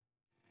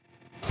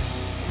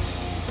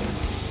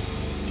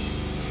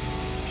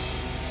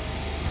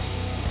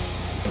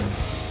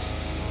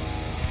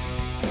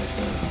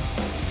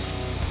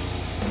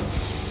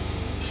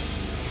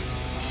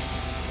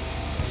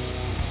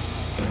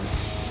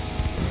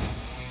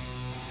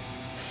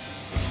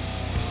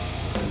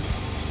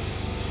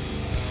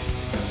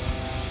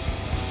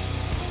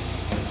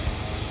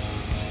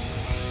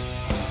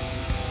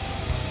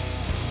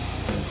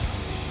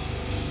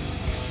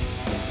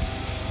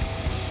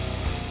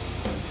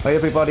Hi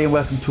everybody and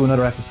welcome to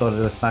another episode of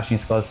the Smashing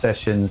Skull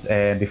Sessions.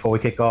 Before we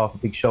kick off, a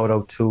big shout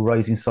out to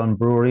Rising Sun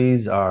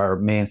Breweries, our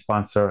main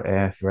sponsor.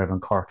 If you're ever in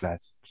Cork,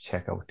 lads,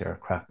 check out their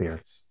craft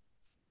beers.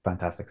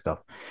 Fantastic stuff.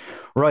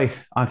 Right,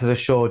 onto the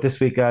show. This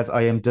week, guys,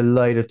 I am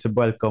delighted to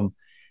welcome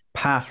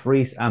Pat,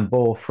 Rhys and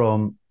Beau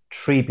from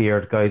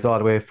TREEBEARD, guys, all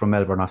the way from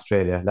Melbourne,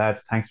 Australia.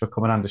 Lads, thanks for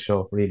coming on the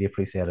show. Really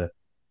appreciate it.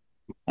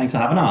 Thanks for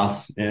having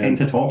us. Yeah. Keen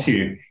to talk to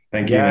you.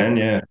 Thank you, man.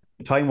 Yeah.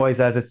 Time wise,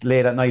 as it's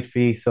late at night for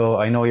you, so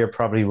I know you're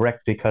probably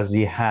wrecked because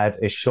you had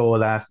a show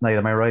last night.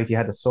 Am I right? You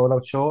had a sold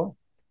out show?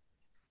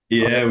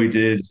 Yeah, we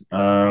did. We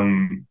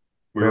Where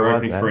were was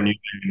opening that? for a new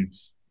band.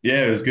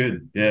 Yeah, it was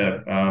good. Yeah.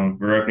 We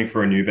were opening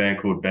for a new band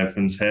called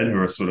Bentham's Head, who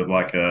are sort of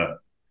like I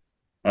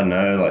don't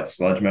know, like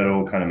sludge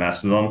metal kind of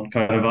Mastodon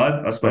kind of vibe,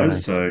 I Very suppose.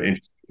 nice. So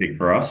interesting pick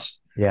for us.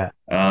 Yeah,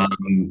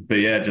 But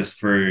yeah, just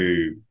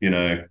through,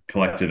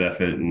 collective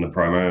effort and the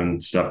promo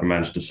and stuff, we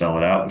managed to sell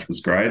it out, which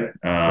was great. great.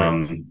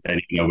 And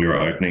we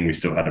were opening, we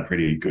still had a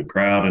pretty good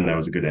crowd and there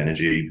was a good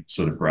energy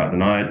sort of throughout the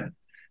night.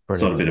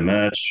 Sold a Brilliant. bit of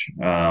merch.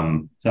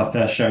 It's our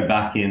first show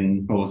back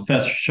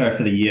first show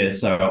for the year,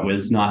 so it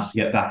was nice to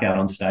get back out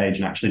on stage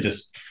and actually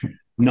just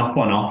knock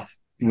one off.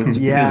 It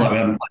Yeah. feels like we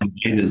haven't played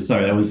in ages,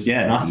 so it was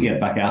nice to get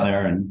back out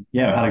there and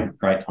we had a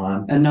great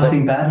time. And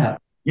nothing bad happened.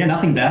 Yeah,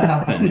 nothing bad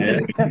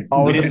happened.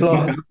 Always We a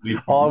plus.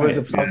 didn't- Always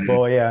a plus,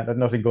 Beau, yeah, that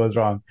nothing goes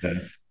wrong. Yeah.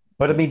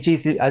 But I mean,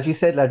 geez, as you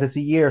said, lads, it's a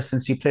year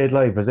since you played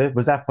live, was it?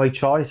 Was that by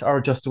choice or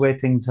just the way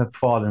things have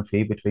fallen for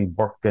you between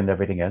work and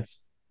everything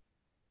else?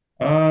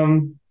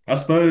 I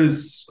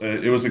suppose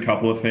it was a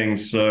couple of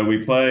things. So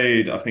we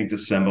played, I think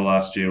December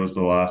last year was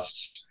the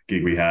last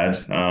gig we had.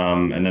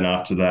 And then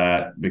after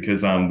that,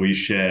 because we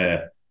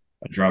share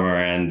a drummer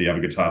and the other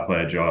guitar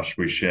player, Josh,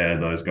 we share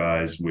those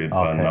guys with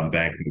Okay. another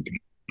band called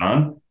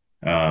Gun,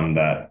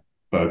 that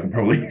Beau can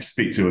probably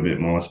speak to a bit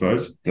more, I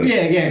suppose.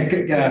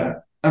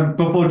 But,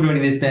 Before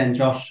joining this band,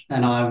 Josh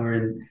and I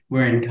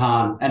were in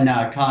Cairn, and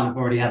Cairn have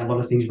already had a lot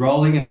of things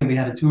rolling, and we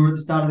had a tour at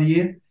the start of the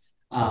year,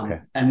 Okay.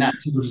 and that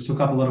tour just took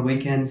up a lot of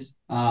weekends.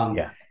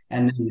 Yeah.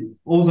 And then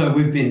also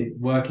we've been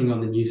working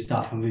on the new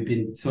stuff, and we've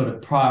been sort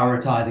of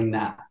prioritizing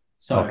that.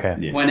 So Okay.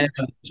 Yeah. whenever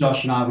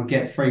Josh and I would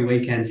get free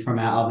weekends from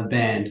our other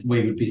band,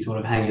 we would be sort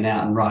of hanging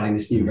out and writing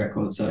this new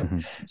record. So,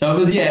 Mhm. so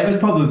it was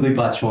probably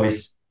by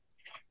choice.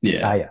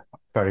 yeah. Ah, yeah.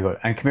 Very good.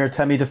 And come here,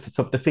 tell me the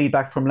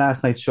feedback from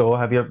last night's show.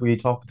 Were you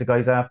talking to the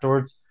guys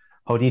afterwards?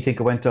 How do you think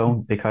it went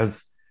down?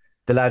 Because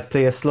the lads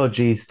play a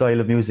sludgy style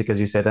of music, as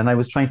you said, and I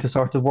was trying to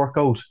sort of work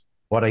out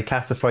what I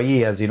classify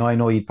you as. I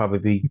know you'd probably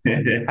be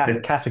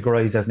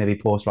categorized as maybe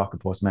post rock and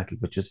post metal,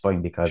 which is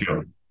fine because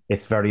Sure.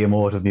 it's very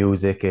emotive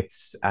music,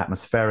 it's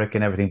atmospheric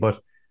and everything. But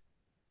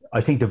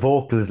I think the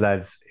vocals,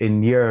 lads,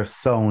 in your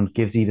sound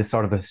gives you the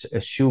sort of a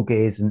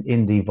shoegaze and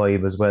indie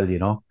vibe as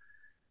well.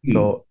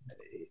 So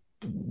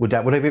would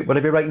I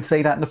be right in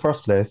saying that in the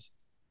first place?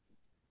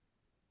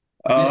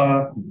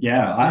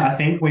 I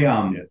think we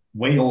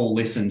all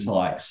listen to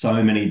like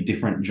so many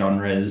different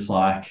genres.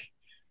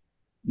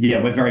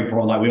 We're very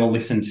broad. Like we all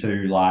listen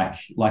to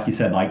like you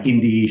said, like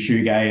indie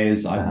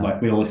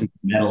shoegaze. We all listen to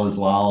metal as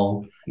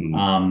well.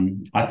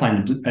 I play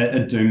in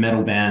a doom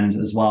metal band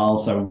as well,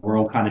 so we're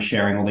all kind of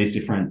sharing all these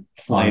different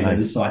flavors.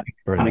 Nice. So I think it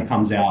kind Brilliant. of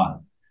comes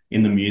out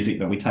in the music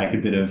that we take a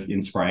bit of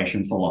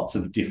inspiration for lots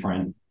of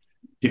different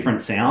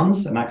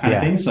sounds and that kind of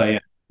Yeah. thing. So yeah,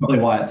 probably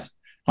why it's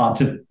hard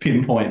to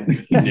pinpoint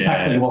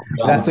exactly what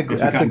we are.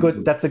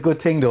 That's a good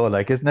thing though,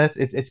 like, isn't it?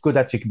 It's good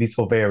that you can be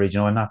so varied,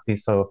 and not be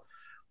so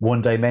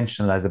one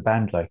dimensional as a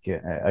band. Like,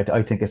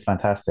 I think it's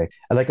fantastic.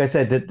 And like I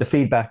said, the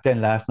feedback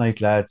then last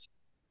night, lads,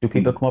 do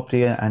people come up to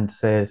you and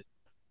say,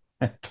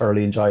 "I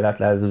thoroughly enjoy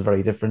that, lads, is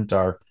very different,"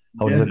 or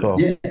how does it go?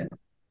 Yeah.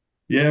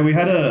 Yeah,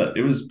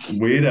 it was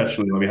weird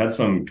actually. We had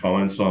some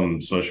comments on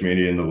social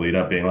media in the lead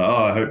up being like,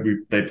 oh, I hope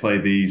they play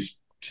these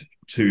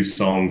two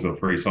songs or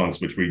three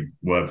songs, which we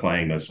were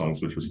playing those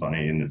songs, which was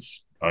funny in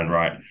its own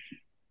right.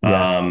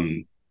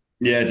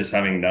 Yeah. Just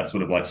having that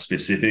sort of like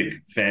specific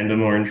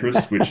fandom or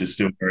interest, which is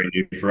still very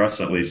new for us,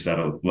 at least at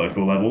a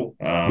local level,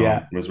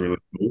 Yeah. was really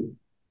cool.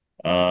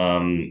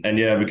 And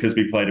yeah, because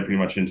we played a pretty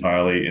much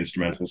entirely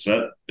instrumental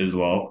set as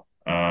well,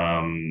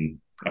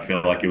 I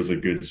feel like it was a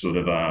good sort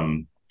of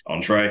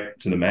entree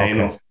to the main,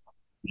 Okay.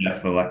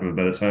 for lack of a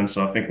better term.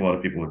 So I think a lot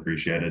of people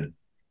appreciated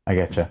I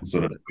get you.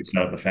 sort of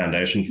putting up the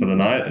foundation for the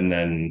night, and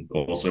then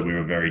also we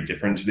were very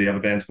different to the other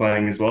bands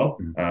playing as well.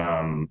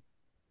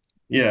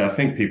 I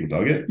think people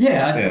dug it.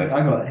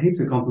 I got heaps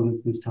of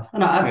compliments and stuff.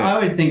 And I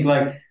always think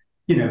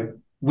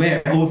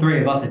we're all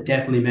three of us are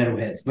definitely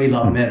metalheads. We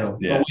love metal,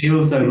 Yeah. but we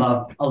also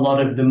love a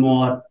lot of the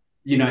more,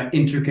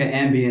 intricate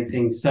ambient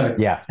things. So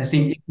Yeah. I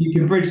think if you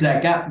can bridge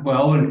that gap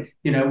well, and,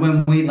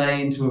 when we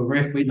lay into a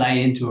riff, and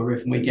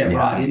we get Yeah.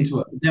 right into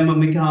it. Then when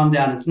we calm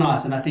down, it's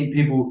nice. And I think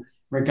people,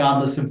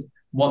 regardless of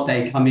what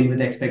they come in with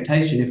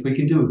expectation, if we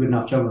can do a good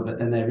enough job of it,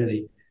 then they're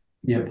really,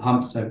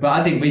 pumped. So, but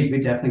I think we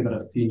definitely got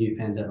a few new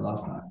fans out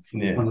last night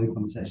from one of the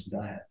conversations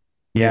I had.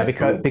 Yeah, Yeah,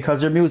 because cool.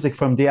 because your music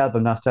from the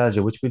album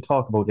Nostalgia, which we'll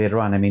talk about later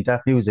on. I mean,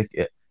 that music,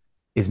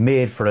 is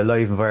made for a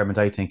live environment.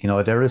 I think,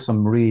 there is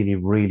some really,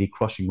 really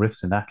crushing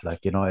riffs in that,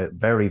 like,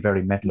 very,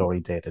 very metal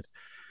orientated.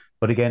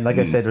 But again, like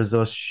I said, there's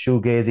those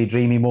shoegazy,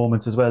 dreamy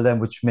moments as well, then,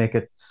 which make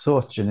it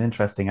such an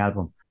interesting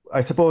album.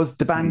 I suppose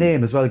the band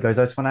name as well, guys.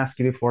 I just want to ask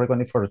you before I go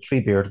any further.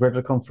 Treebeard, where did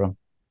it come from?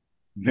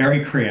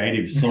 Very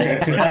creative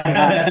source.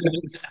 I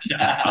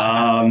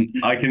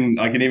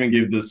can even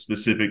give the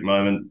specific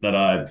moment that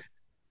I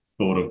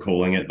thought of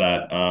calling it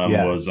that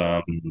was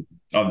like,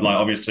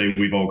 obviously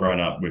we've all grown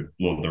up with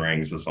Lord of the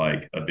Rings as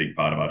like a big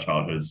part of our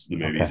childhoods, the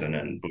movies and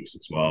then books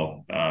as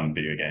well,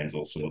 video games,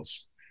 all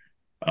sorts.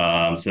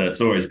 So it's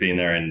always been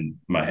there in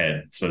my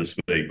head, so to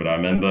speak. But I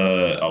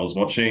remember I was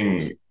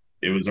watching,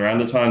 it was around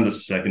the time the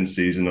second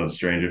season of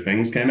Stranger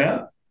Things came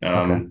out.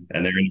 And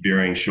they're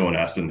interviewing Sean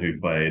Astin, who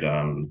played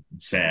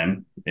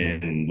Sam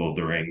in Lord of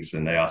the Rings,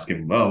 and they ask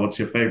him, "Well, what's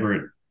your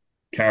favorite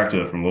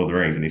character from Lord of the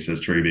Rings?" And he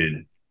says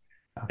Treebeard,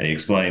 and he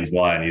explains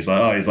why. And he's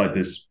like, "Oh, he's like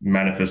this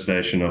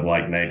manifestation of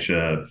like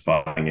nature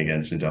fighting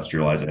against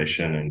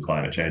industrialization and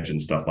climate change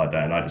and stuff like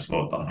that." And I just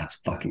thought, "Oh, that's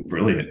fucking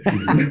brilliant."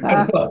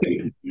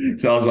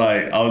 So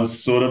I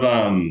was sort of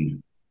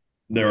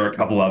there were a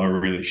couple other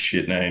really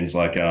shit names,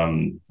 like I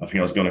think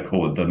I was going to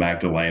call it the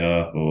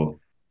Magdalena or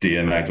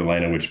Dear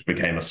Magdalena, which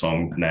became a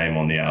song name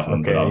on the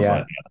album, but I was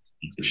like,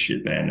 it's a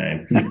shit band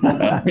name.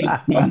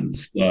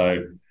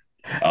 So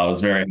I was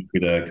very happy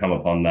to come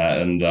upon that.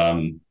 And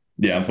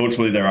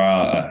unfortunately, there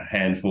are a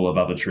handful of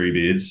other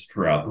Treebeards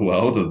throughout the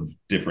world of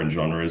different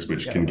genres,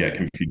 which can get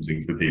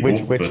confusing for people.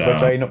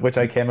 Which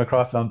I came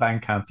across on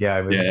Bandcamp. Yeah,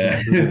 I was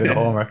a bit of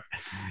homework.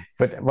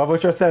 But what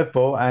about yourself,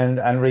 Beau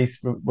and Rhys?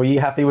 Were you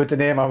happy with the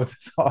name, or was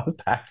this all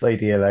Pat's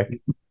idea? Like,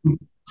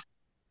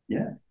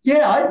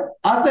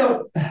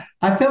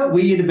 I felt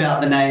weird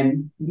about the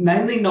name,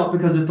 mainly not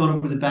because I thought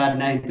it was a bad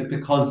name, but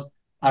because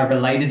I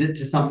related it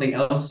to something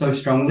else so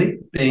strongly,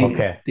 being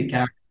the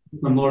character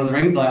from Lord of the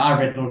Rings. Like, I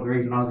read Lord of the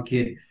Rings when I was a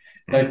kid.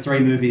 Those 3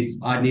 movies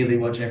I nearly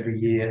watch every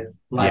year.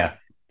 Like,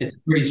 it's a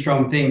pretty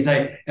strong thing.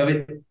 So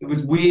it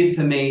was weird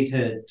for me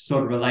to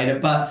sort of relate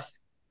it. But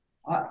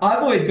I've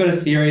always got a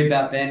theory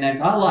about band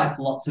names. I like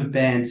lots of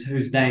bands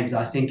whose names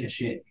I think are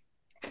shit.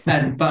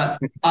 But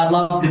I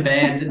love the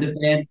band, and the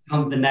band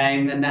becomes the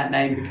name, and that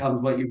name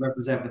becomes what you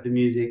represent with the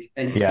music,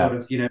 and you sort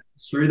of,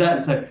 through that.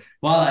 And so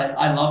while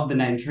I love the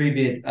name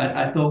Treebeard,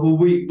 I thought, well,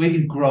 we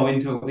could grow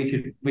into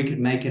it. We could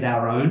make it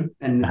our own,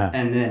 and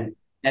then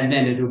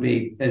it'll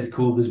be as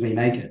cool as we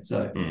make it.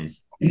 So I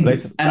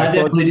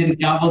definitely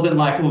didn't. I wasn't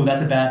like, oh,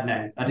 that's a bad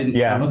name. I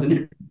didn't. I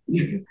wasn't.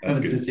 That's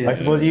good. Just, I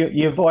suppose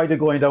you avoided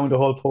going down the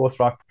whole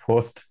post-rock,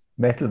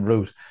 post-metal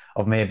route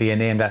of maybe a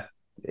name that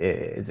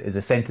is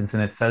a sentence in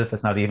itself.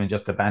 It's not even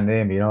just a band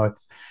name,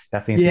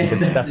 that seems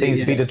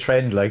to be the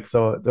trend. Like,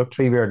 so look,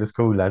 Treebeard is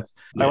cool, lads.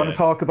 I want to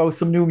talk about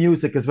some new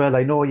music as well.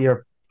 I know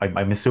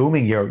I'm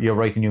assuming you're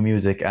writing new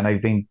music, and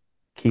I've been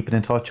keeping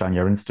in touch on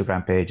your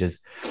Instagram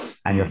pages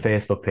and your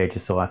Facebook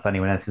pages. So if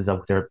anyone else is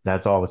out there,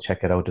 let's always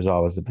check it out. There's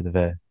always a bit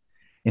of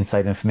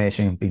inside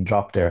information being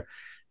dropped there.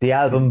 The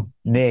album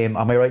name,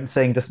 am I right in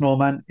saying The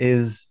Snowman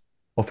is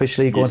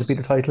officially going to be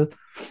the title?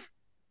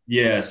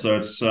 Yeah, so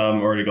it's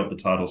already got the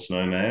title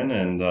Snowman,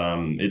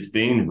 and it's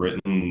been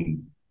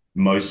written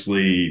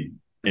mostly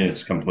in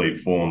its complete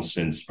form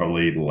since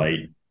probably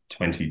late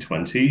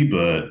 2020,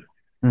 but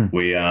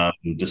we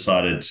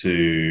decided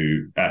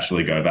to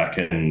actually go back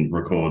and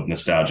record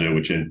Nostalgia,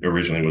 which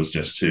originally was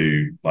just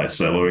 2 like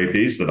solo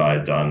EPs that I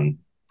had done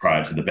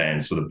prior to the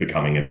band sort of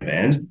becoming a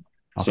band.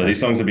 Okay. So these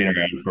songs have been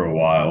around for a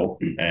while,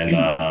 and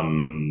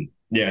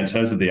in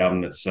terms of the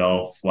album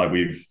itself, like,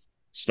 we've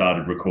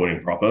started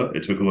recording proper.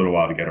 It took a little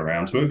while to get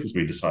around to it because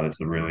we decided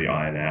to really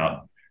iron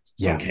out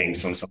some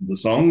kinks on some of the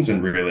songs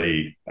and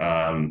really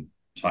tighten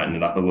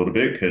it up a little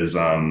bit, because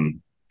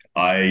when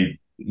I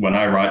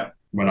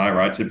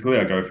write typically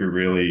I go through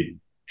really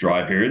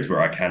dry periods where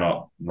I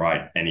cannot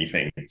write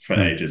anything for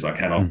ages. I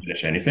cannot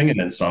finish anything, and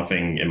then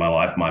something in my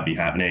life might be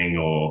happening,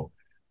 or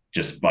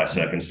just by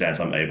circumstance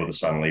I'm able to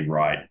suddenly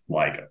write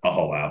like a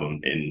whole album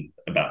in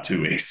about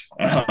 2 weeks,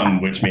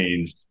 which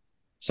means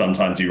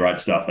sometimes you write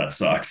stuff that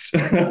sucks.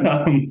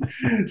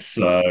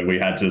 So we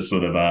had to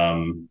sort of,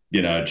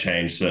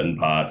 change certain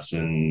parts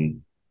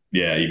and,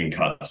 even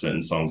cut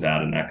certain songs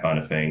out and that kind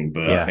of thing.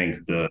 But I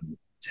think the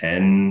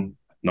 9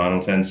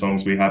 or 10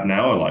 songs we have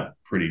now are like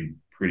pretty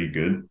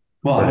good.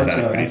 Well, I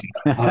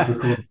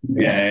hope so.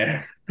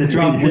 Yeah. The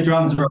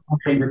drums are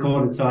already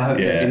recorded, so I hope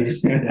they're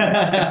finished.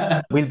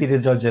 We'll be the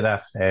judge of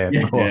that.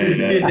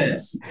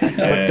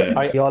 But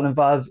are you all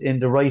involved in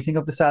the writing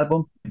of this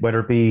album, whether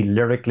it be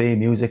lyrically,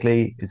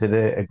 musically? Is it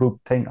a group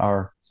thing,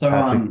 or so?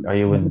 Patrick, are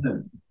you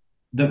in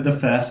the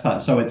first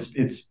part? So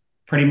it's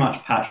pretty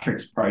much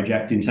Patrick's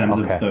project in terms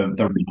of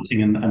the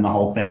writing and the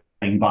whole thing.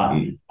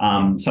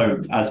 But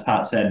so as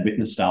Pat said, with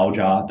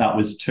Nostalgia, that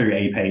was 2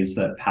 EPs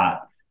that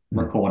Pat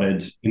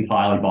recorded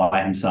entirely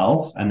by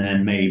himself, and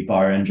then me,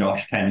 Beau, and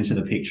Josh came into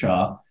the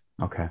picture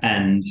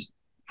and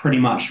pretty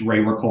much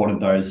re-recorded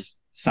those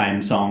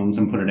same songs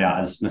and put it out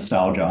as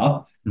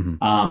Nostalgia.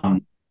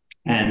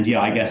 And yeah,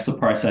 I guess the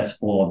process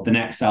for the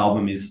next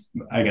album is,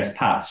 I guess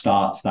Pat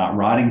starts that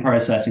writing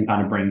process and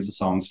kind of brings the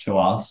songs to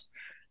us.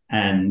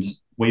 And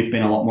we've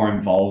been a lot more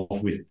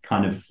involved with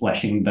kind of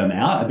fleshing them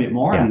out a bit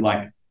more, Yeah. and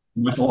like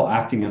almost all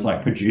acting as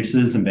like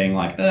producers and being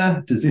like,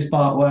 does this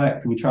part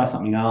work? Can we try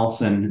something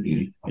else?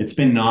 And it's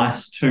been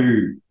nice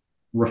to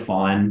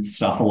refine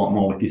stuff a lot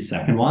more with this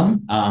second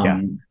one.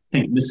 I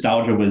think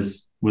Nostalgia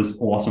was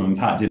awesome, and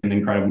Pat did an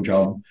incredible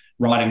job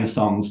writing the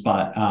songs,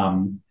 but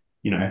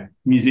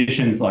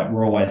musicians, like,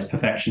 we're always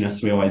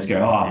perfectionists. We always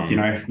go,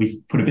 if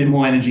we put a bit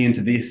more energy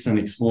into this and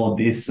explore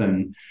this,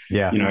 and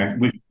I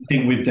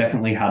think we've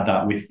definitely had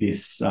that with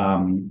this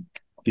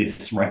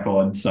this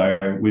record. So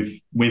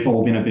we've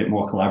all been a bit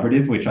more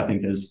collaborative, which I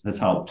think has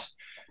helped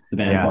the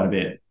band quite a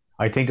bit.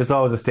 I think there's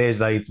always a stage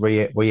like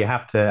where you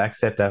have to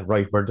accept that,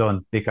 right, we're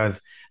done,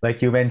 because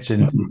like you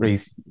mentioned,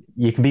 Rhys,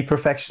 you can be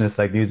perfectionists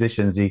like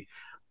musicians. You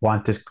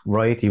want it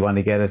right, you want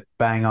to get it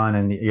bang on,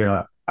 and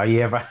are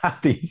you ever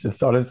happy? So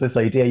sort of this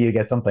idea you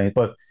get sometimes,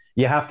 but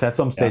you have to at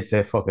some stage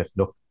say, fuck it,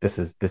 look, this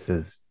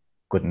is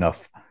good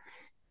enough.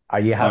 Are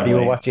you happy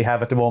with what you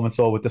have at the moment?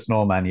 So with the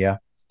Snowman, yeah.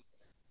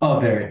 Oh,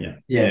 very.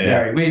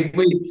 Yeah, very.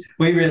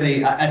 We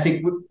really, I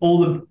think all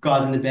the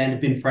guys in the band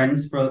have been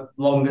friends for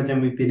longer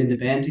than we've been in the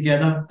band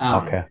together.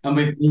 And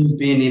we've all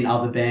been in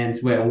other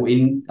bands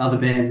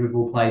we've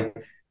all played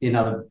in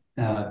other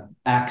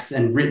acts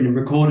and written and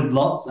recorded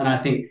lots. And I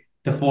think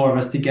the four of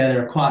us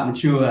together are quite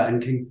mature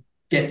and can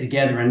get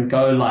together and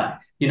go like,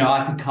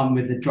 I could come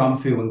with a drum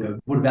fill and go,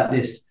 what about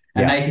this?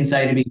 And they can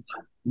say to me,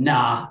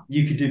 nah,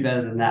 you could do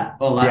better than that.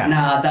 Or like,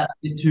 nah, that's a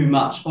bit too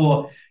much.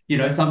 Or,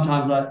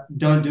 sometimes like,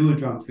 don't do a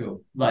drum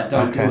fill. Like,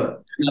 don't do it.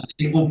 And I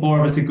think all four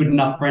of us are good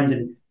enough friends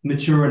and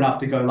mature enough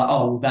to go like,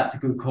 oh, well, that's a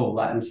good call.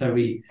 Like, and so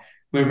we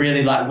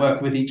really like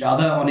work with each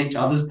other on each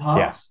other's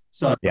parts.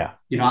 So,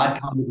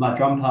 I'd come with my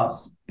drum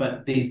parts,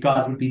 but these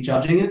guys would be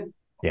judging it.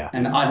 Yeah.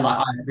 And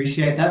I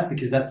appreciate that,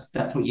 because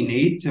that's what you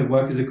need to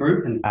work as a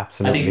group. And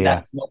absolutely, I think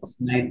that's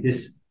what's made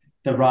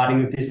the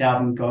writing of this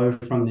album go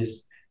from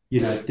this,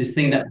 this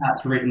thing that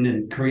Pat's written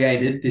and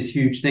created, this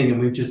huge thing, and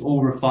we've just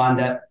all refined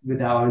that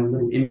with our own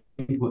little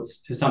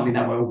inputs to something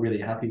that we're all really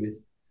happy with.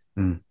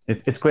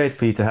 It's great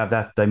for you to have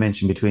that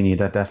dimension between you,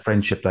 that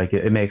friendship. Like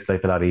it makes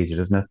life a lot easier,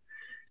 doesn't it?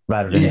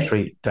 Rather than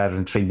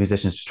three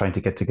musicians just trying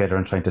to get together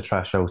and trying to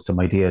trash out some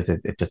ideas,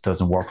 it just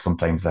doesn't work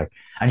sometimes. Like,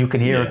 and you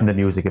can hear it in the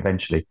music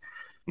eventually.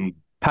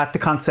 Pat, the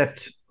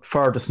concept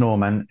for the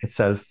Snowman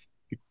itself,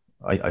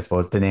 I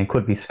suppose the name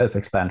could be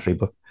self-explanatory,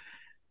 but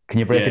can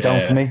you break it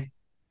down for me?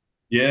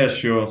 Yeah,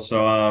 sure.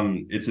 So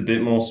it's a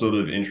bit more sort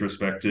of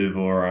introspective,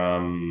 or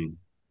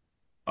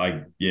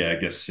I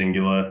guess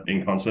singular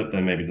in concept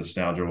than maybe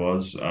Nostalgia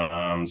was.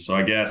 So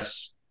I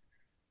guess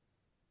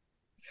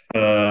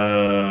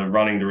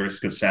running the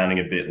risk of sounding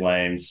a bit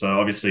lame. So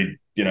obviously,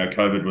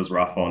 COVID was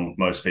rough on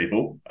most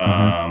people.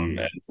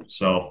 And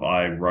myself,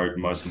 I wrote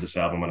most of this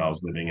album when I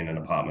was living in an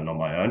apartment on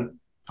my own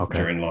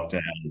during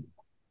lockdown.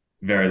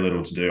 Very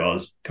little to do. I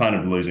was kind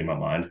of losing my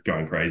mind,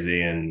 going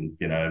crazy, and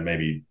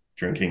maybe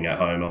drinking at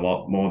home a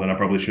lot more than I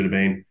probably should have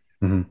been.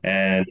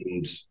 And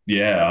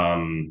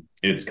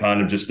it's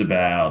kind of just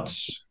about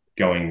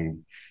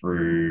going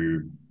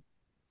through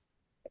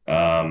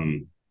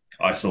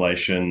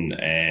isolation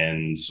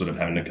and sort of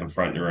having to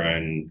confront your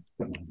own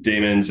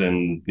demons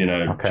and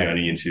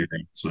journey into your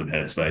sort of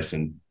headspace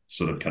and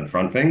sort of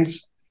confront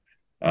things.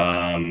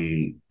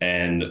 And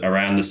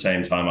around the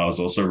same time, I was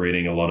also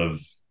reading a lot of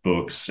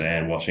books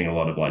and watching a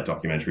lot of like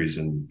documentaries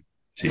and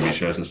TV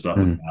shows and stuff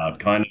about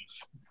kind of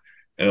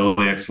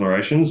early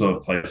explorations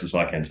of places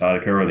like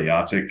Antarctica or the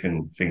Arctic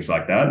and things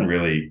like that. And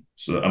really,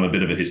 so I'm a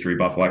bit of a history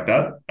buff like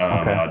that.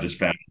 I just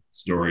found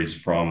stories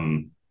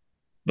from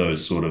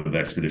those sort of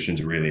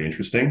expeditions really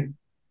interesting,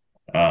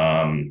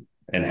 and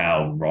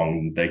how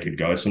wrong they could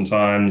go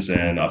sometimes.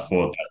 And I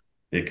thought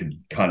that it could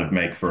kind of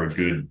make for a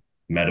good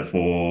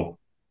metaphor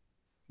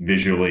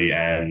visually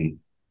and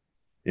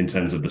in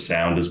terms of the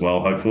sound as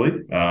well, hopefully.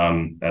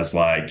 As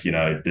like,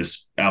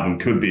 this album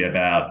could be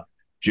about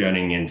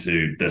journeying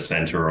into the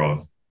center of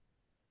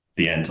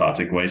the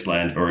Antarctic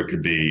wasteland, or it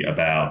could be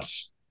about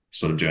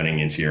sort of journeying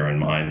into your own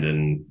mind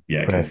and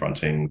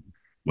confronting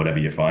whatever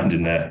you find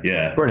in there.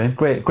 Yeah. Brilliant.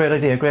 Great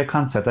idea. Great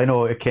concept. I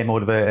know it came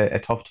out of a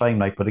tough time,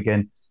 like, but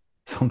again,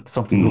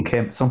 something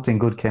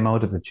good came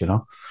out of it,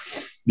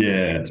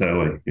 Yeah,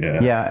 totally.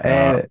 Yeah.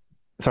 Yeah.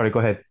 Sorry, go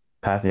ahead,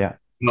 Pat.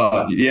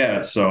 Yeah.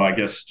 So I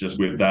guess just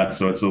with that,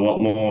 so it's a lot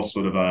more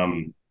sort of,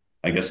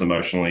 I guess,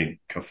 emotionally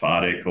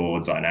cathartic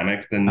or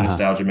dynamic than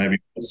Nostalgia, maybe.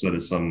 So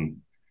there's some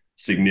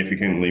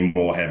significantly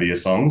more heavier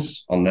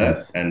songs on there.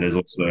 Yes. And there's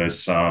also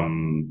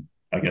some,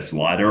 I guess,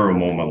 lighter or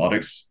more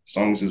melodic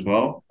songs as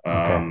well.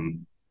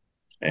 And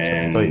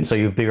so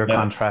you have bigger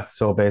contrasts.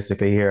 So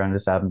basically here on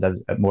this album,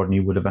 there's more than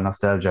you would have in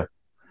Nostalgia.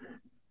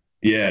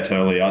 Yeah,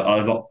 totally.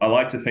 I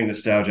like to think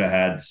Nostalgia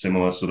had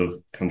similar sort of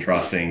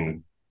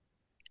contrasting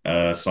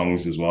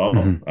songs as well,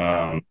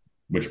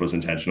 which was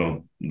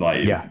intentional,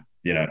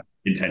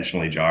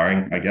 intentionally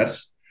jarring, I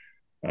guess.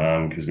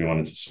 because we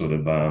wanted to sort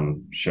of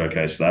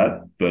showcase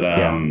that. But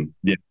Yeah,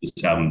 yeah,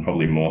 this album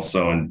probably more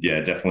so, and yeah,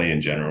 definitely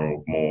in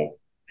general more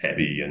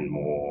heavy and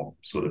more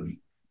sort of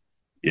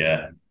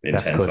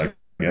that's intense, good.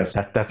 I guess.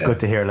 That's Yeah, good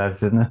to hear,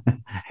 lads, isn't it?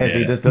 Heavy,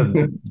 yeah, just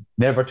doesn't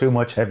never too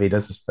much heavy.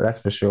 That's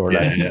for sure, yeah,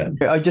 lads. yeah.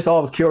 I'm just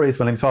always curious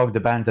when I'm talking to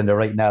bands and they're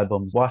writing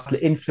albums, what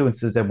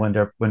influences them when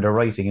they're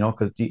writing,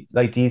 because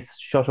do you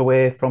shut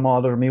away from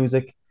all their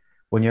music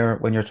when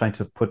you're trying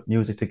to put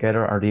music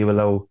together, or do you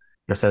allow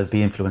yourselves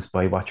be influenced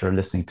by what you're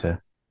listening to?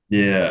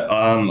 Yeah,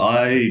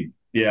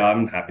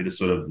 I'm happy to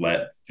sort of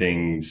let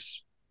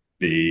things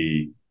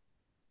be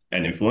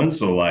an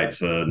influence or like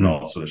to Mm,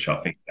 not sort of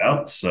shut things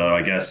out. So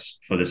I guess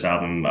for this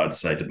album, I'd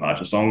say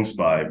Departure Songs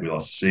by We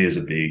Lost the Sea is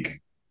a big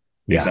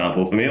yeah,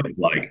 example for me of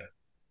like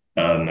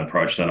an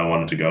approach that I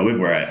wanted to go with,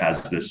 where it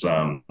has this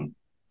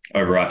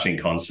overarching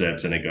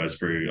concept and it goes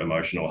through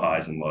emotional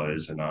highs and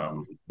lows. And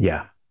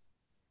yeah,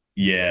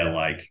 yeah,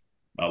 like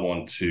I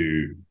want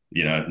to,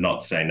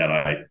 not saying that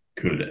I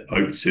could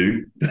hope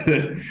to,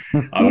 but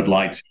I would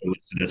like to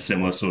elicit a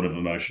similar sort of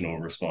emotional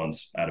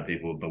response out of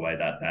people the way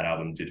that that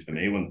album did for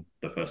me when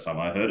the first time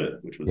I heard it,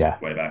 which was yeah,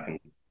 way back in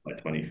like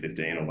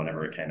 2015 or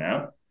whenever it came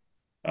out.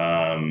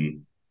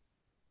 Um,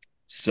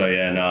 so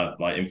yeah, no,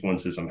 like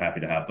influences, I'm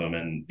happy to have them,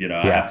 and I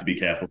have yeah. to be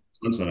careful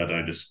sometimes that I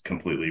don't just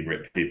completely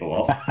rip people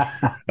off.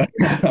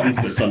 So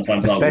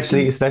sometimes I'll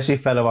especially listen, especially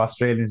fellow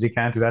Australians, you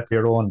can't do that to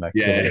your own, like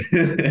yeah.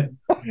 surely.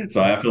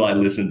 So I have to like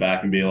listen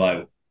back and be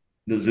like,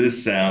 does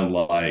this sound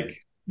like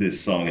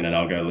this song? And then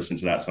I'll go listen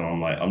to that song.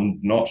 I'm like, I'm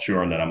not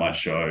sure, and then I might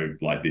show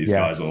like these Yeah.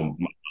 guys or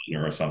my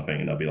partner or something,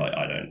 and they'll be like,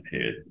 I don't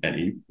hear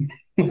any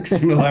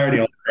similarity.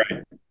 I'm like,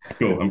 great,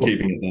 cool, I'm But,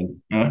 keeping it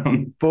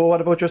then. but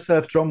what about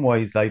yourself, drum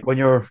wise? Like when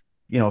you're,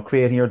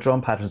 creating your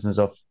drum patterns and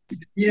stuff, do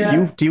you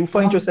Yeah. do you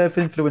find yourself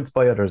influenced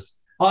by others?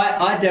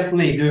 I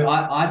definitely do.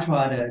 I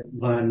try to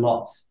learn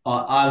lots.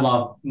 I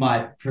love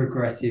my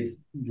progressive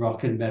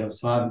rock and metal.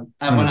 So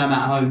and when Mm, I'm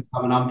at home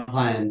and I'm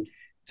playing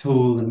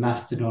Tool and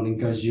Mastodon and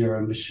Gojira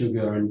and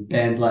Meshuggah and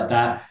bands like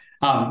that,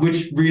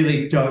 which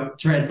really don't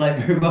translate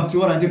very well to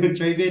what I do in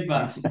TREEBEARD,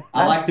 but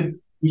I like to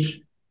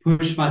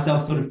push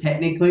myself sort of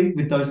technically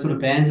with those sort of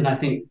bands. And I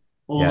think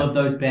all yeah, of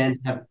those bands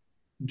have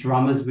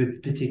drummers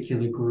with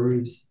particular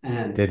grooves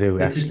and they do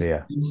particular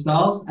actually. Yeah,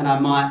 styles. And I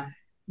might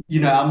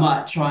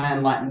try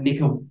and like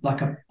nick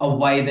a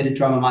way that a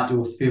drummer might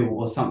do a fill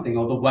or something,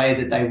 or the way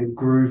that they would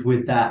groove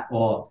with that,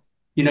 or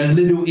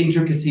little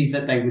intricacies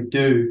that they would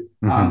do,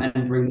 hmm,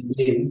 and bring them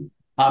in.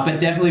 But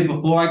definitely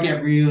before I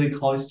get really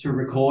close to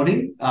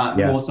recording, yeah.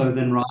 more so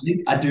than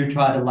writing, I do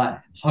try to like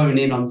hone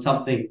in on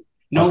something.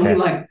 Normally, Okay.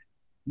 like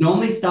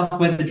normally stuff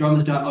where the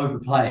drummers don't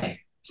overplay.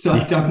 So I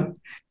Yeah,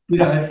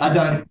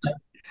 don't,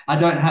 I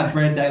don't have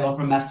Brad Daylor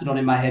from Mastodon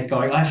in my head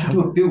going, I should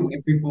do a fill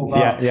every four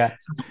bars. yeah,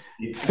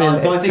 yeah. So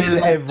Fill I think fill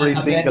like every a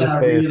band single that I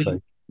space, like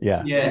really,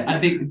 yeah. yeah, I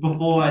think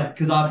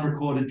because I've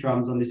recorded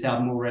drums on this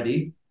album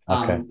already.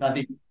 Okay. I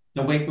think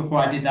the week before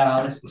I did that,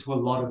 I listened to a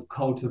lot of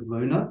Cult of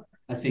Luna.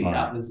 I think All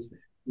right. that was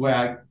where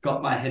I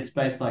got my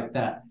headspace like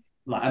that,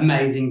 like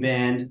amazing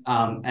band.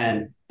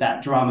 And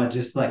that drummer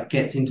just like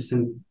gets into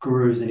some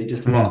grooves and he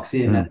just Mm, locks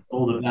in, and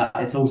mm,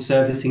 it's all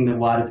servicing the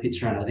wider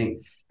picture. And I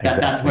think that's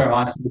exactly. where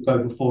I sort of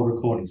go before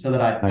recording, so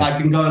that I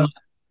Nice. can go.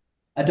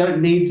 I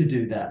don't need to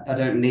do that. I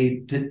don't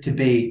need to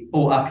be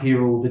all up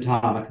here all the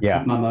time. I can pick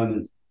Yeah, my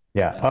moments.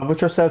 yeah. Yeah. How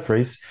about yourself,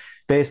 Rhys?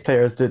 Bass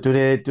players, do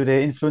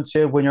they influence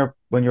you when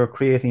you're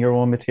creating your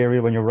own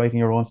material, when you're writing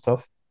your own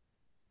stuff?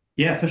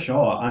 Yeah, for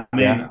sure. I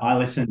mean, Yeah. I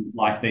listen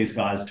like these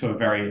guys to a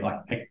very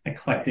like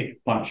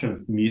eclectic bunch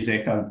of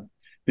music. I've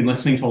been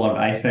listening to a lot of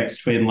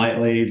Aphex Twin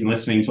lately. Been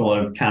listening to a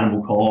lot of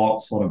Cannibal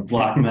Corpse, a lot of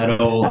black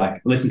metal.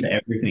 Like listen to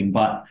everything.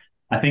 But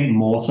I think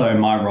more so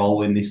my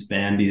role in this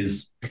band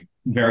is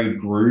very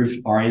groove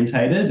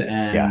orientated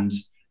Yeah. and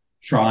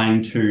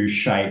trying to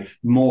shape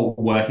more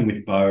working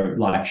with Beau,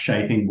 like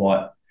shaping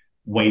what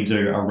we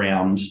do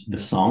around the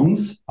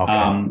songs. Okay.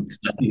 I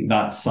think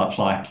that's such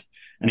like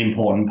an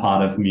important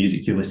part of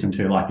music you listen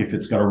to. Like if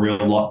it's got a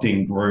real locked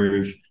in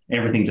groove,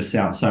 everything just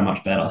sounds so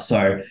much better.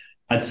 So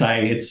I'd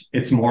say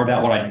it's more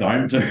about what I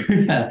don't do.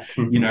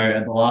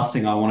 The last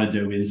thing I want to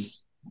do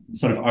is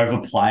sort of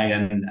overplay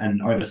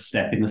and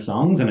overstep in the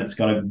songs, and it's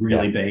got to Yeah.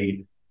 really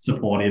be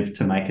supportive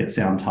to make it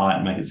sound tight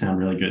and make it sound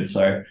really good.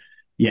 So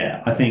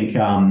yeah, I think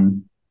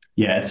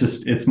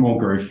it's more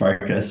groove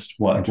focused.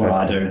 What I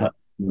Interesting. do,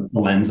 that's the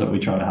lens that we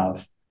try to have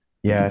with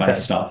the Yeah.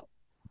 bass stuff.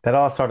 That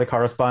all sort of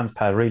corresponds,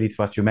 Pat, really to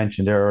what you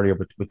mentioned there earlier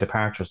with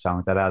Departure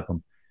Sound, that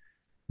album.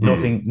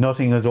 Hmm.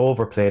 Nothing is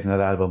overplayed in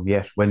that album,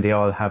 yet when they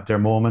all have their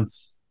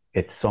moments,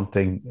 it's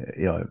something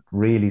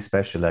really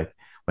special. Like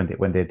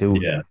when they do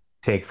Yeah.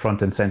 take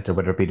front and center,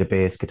 whether it be the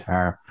bass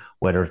guitar,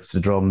 whether it's the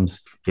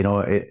drums,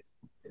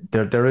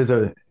 there is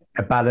a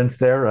balance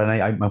there, and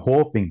I'm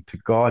hoping to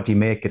God you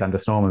make it on the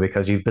Snowman,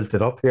 because you've built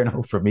it up here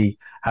now for me,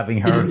 having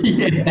heard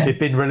Yeah. it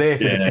been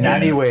related in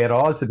any Yeah. way at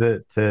all to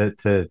the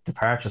to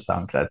Departure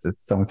Sound. It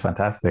sounds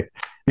fantastic.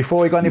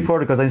 Before we go any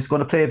further, because I'm just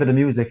going to play a bit of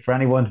music for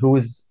anyone who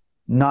is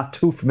not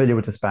too familiar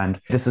with this band.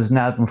 This is an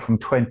album from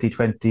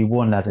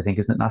 2021, lads, I think,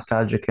 isn't it?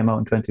 Nostalgia came out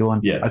in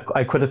 21. Yeah.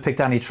 I could have picked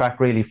any track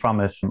really from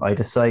it. I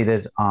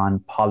decided on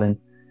Pollen.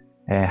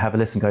 Have a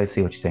listen, guys,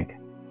 see what you think.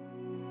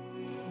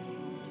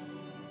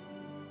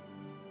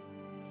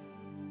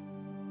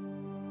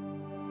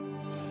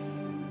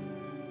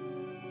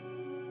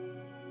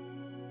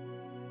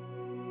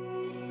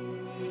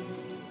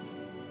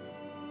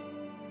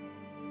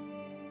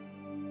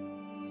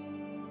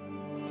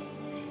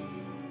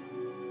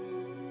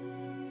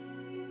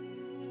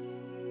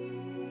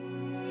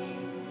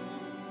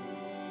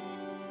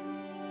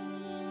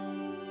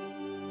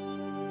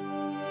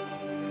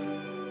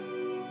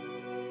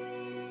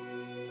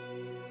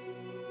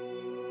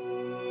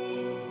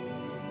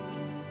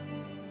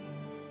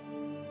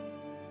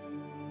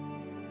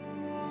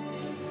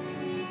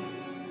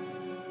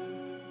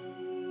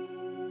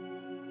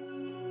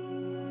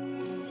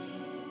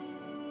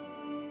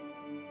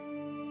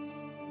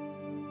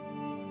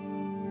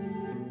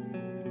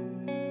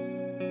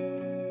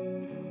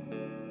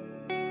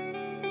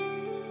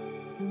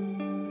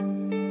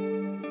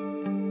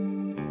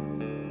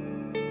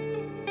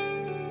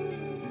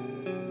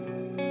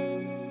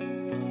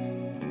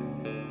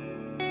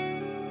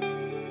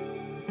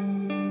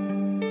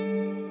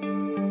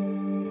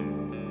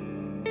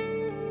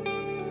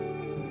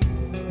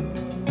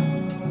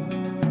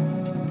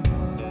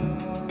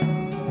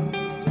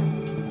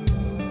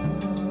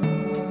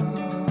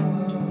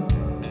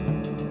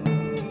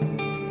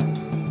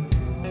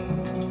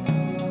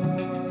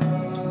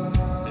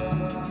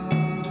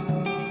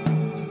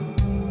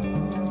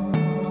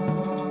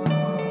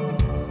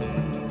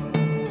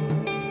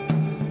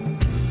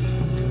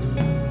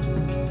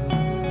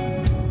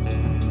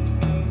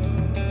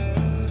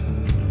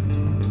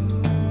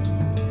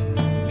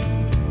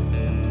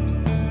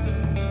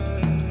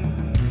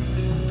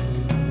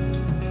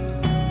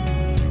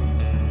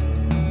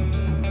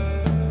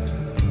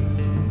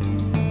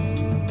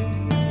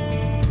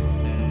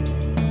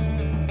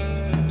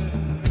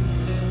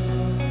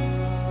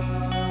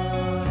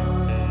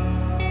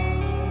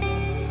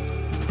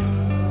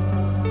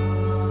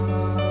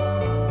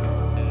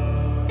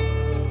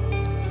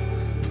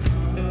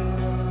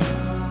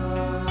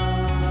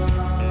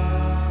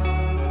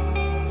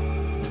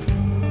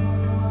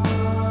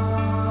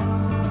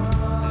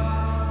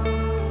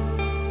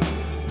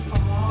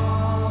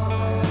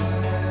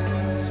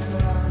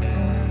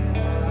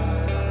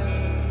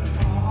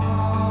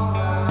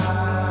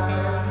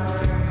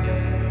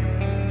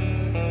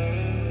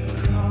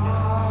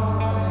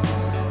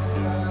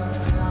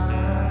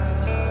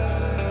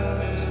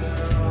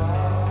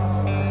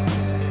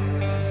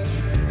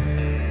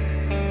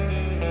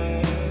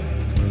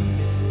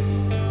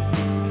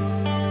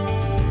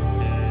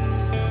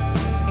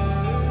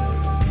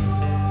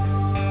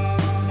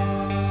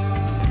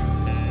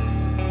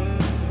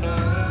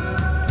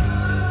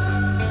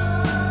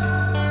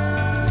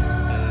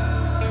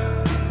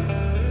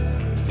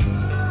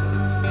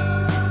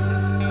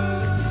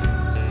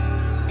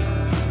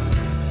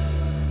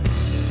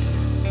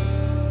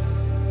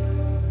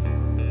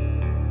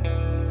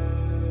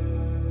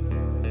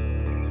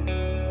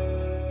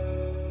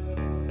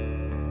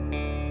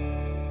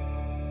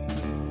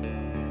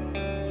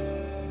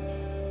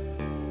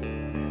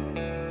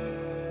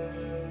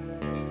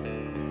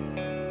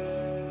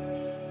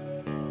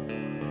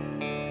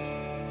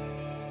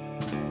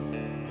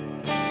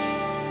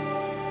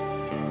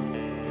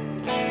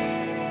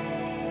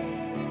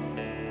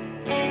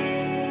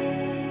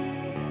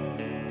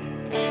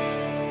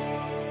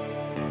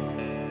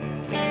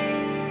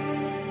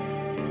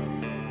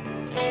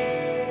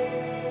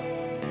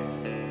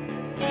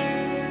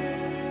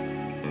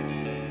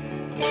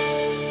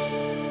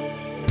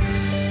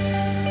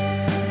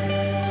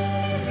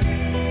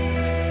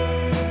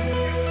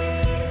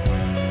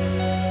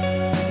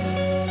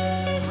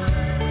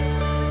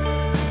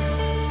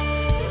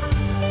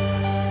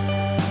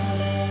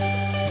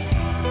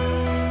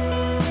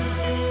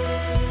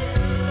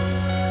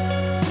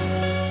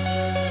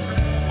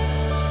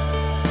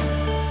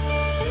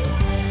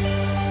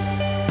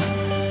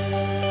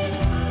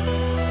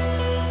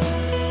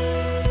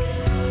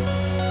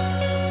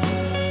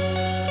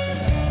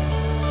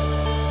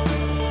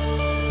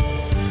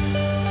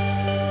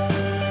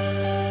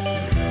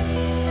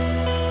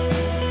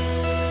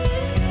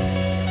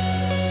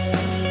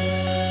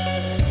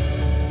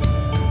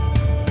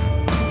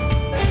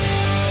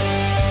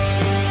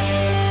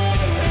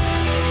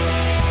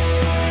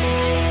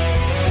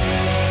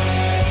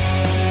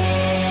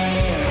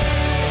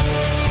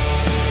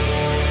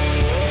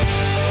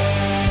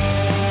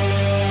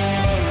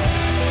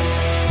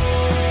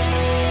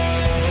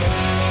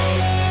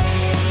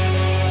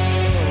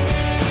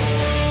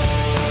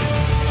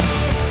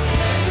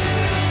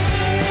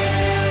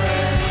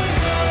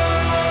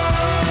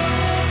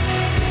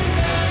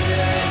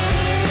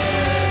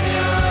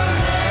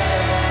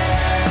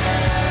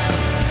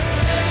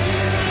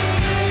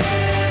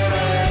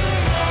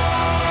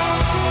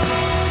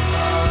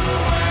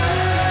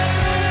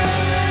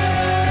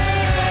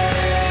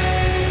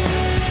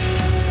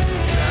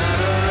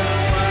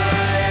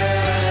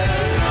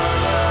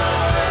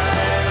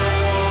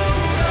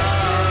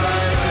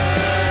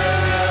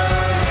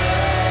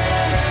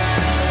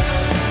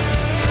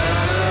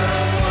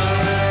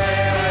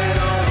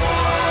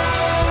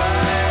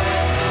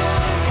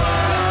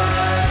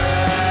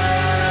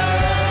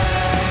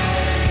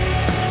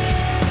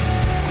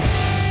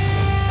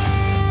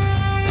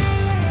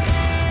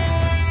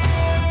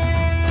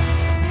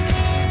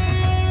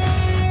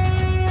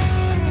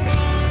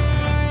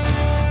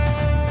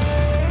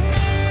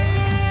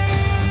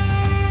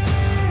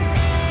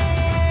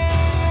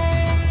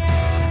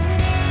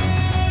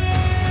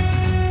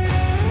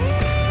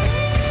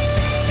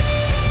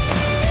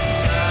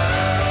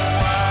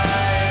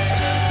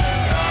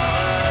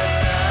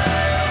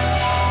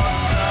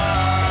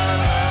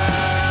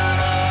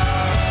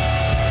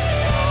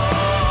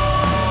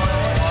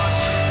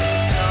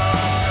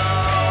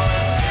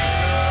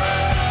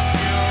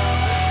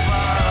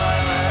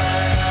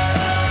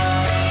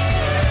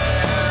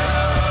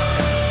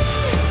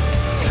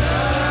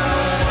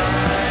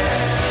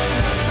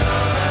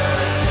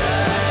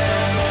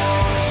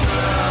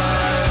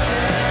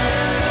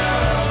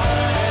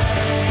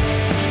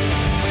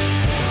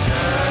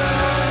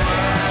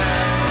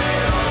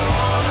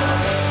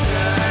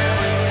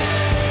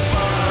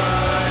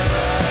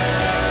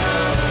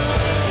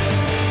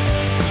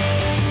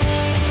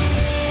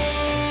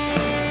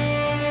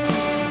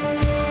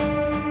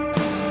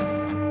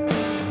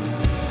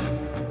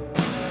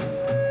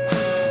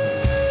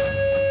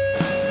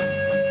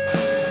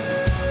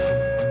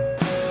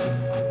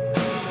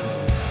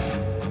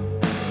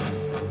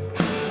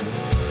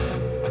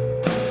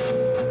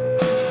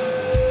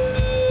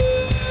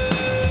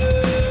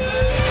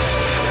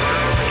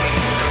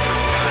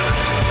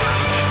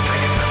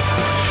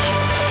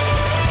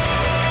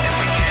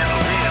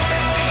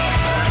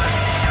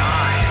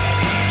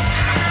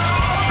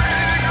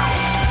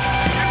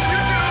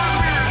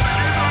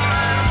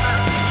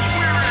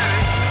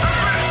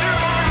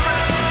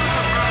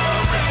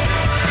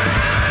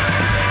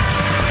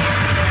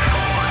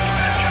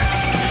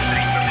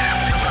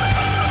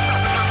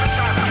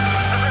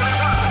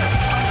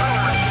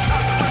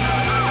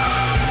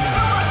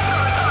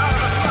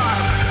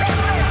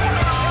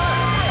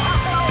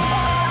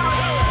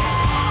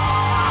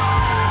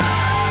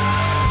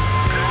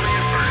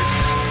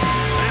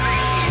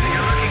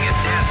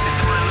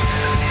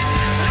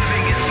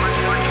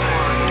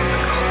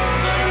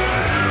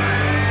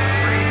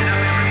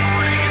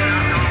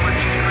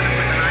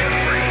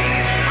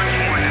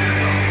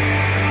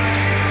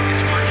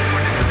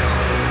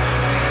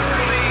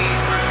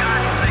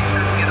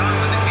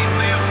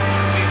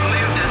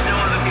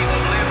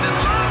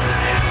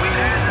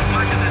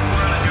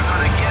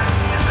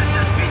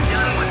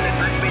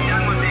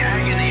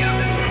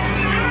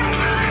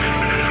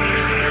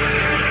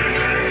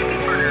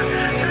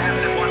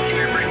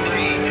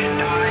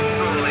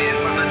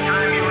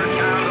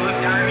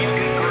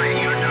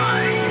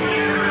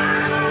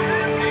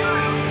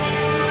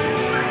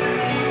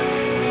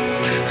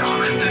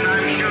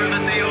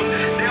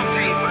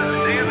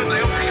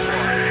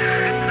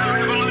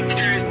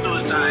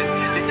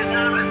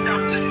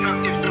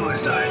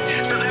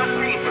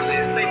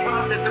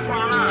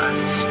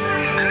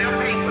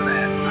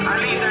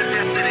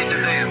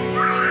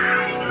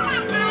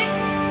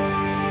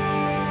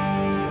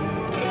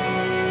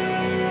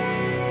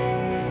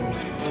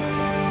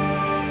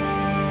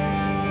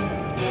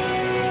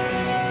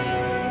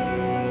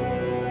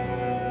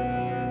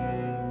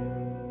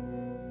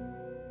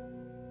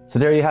 So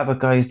there you have it,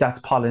 guys.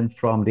 That's Pollen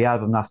from the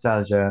album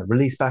Nostalgia,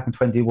 released back in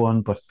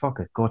 21. But fuck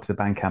it, go to the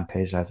Bandcamp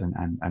page, lads,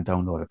 and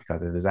download it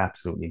because it is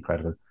absolutely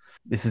incredible.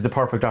 This is the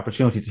perfect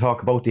opportunity to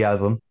talk about the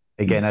album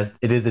again, as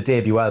it is a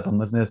debut album,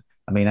 isn't it?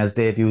 I mean, as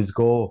debuts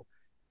go,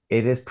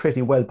 it is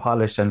pretty well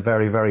polished and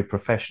very, very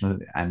professional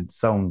and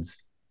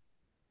sounds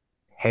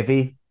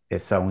heavy.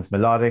 It sounds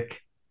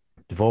melodic.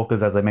 The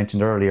vocals, as I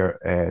mentioned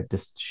earlier,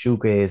 this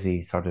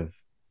shoegazy sort of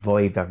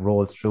vibe that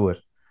rolls through it.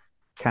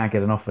 Can't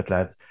get enough of it,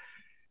 lads.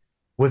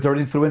 Was there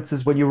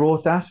influences when you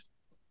wrote that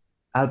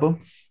album?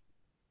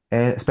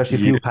 Especially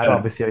for you, Pat,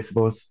 obviously, I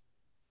suppose.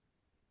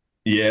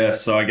 Yeah,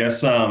 so I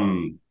guess I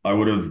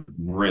would have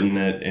written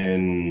it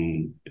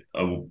in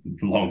a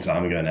long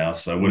time ago now.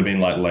 So it would have been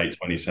like late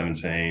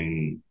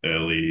 2017,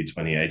 early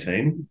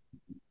 2018.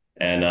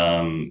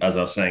 And as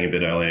I was saying a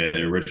bit earlier, it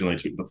originally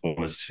took the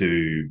form as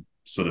two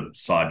sort of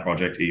side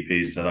project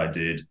EPs that I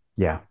did.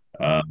 Yeah.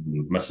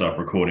 Myself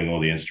recording all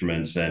the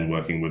instruments and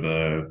working with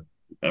a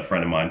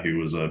friend of mine who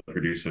was a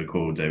producer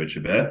called David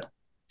Chabert.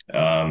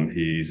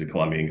 He's a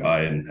Colombian guy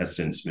and has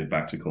since moved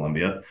back to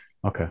Colombia.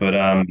 Okay. But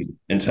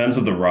in terms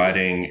of the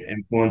writing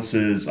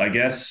influences, I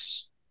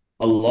guess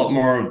a lot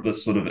more of the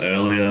sort of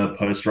earlier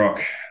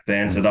post-rock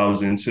bands that I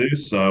was into.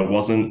 So it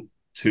wasn't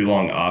too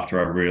long after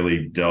I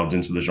really delved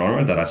into the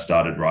genre that I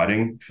started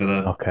writing for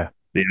the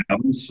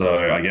album.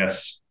 So I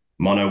guess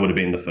Mono would have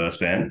been the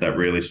first band that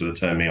really sort of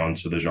turned me on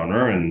to the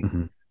genre.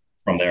 And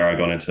from there, I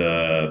got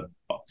into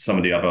some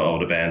of the other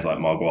older bands like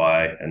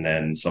Mogwai, and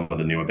then some of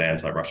the newer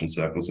bands like Russian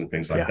Circles and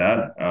things like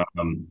that.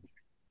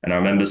 And I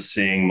remember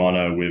seeing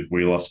Mono with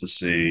We Lost the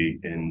Sea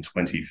in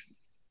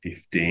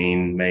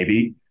 2015,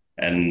 maybe.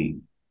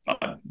 And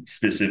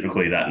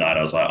specifically that night,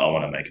 I was like, I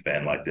want to make a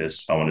band like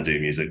this. I want to do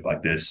music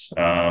like this.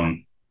 So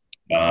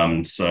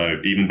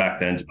even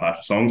back then,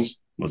 Departure Songs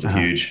was a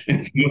huge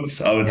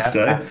influence, I would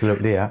say.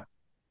 Absolutely, yeah.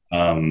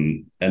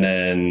 And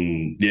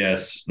then,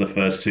 yes, the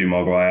first two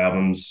Mogwai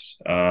albums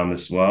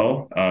as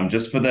well,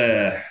 just for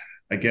their,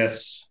 I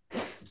guess,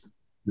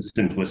 the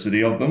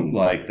simplicity of them.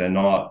 Like they're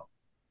not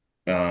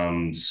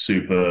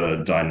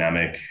super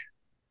dynamic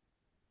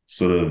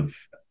sort of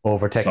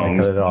over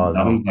technical at all.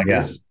 Albums, I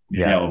guess.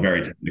 Yeah, or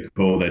very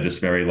technical. They're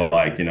just very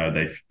like,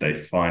 they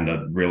find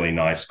a really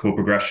nice chord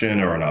progression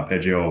or an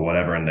arpeggio or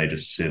whatever, and they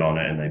just sit on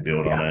it and they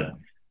build on it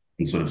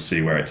and sort of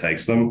see where it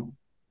takes them.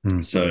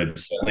 So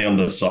certainly on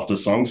the softer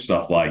songs,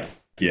 stuff like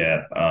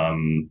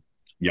Young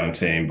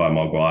Team by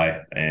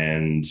Mogwai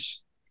and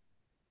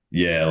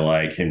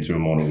like Hymn to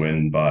Immortal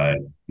Wind by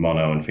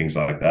Mono and things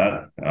like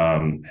that.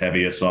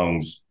 Heavier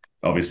songs,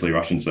 obviously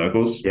Russian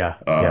Circles.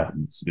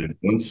 It's an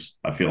influence.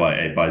 I feel like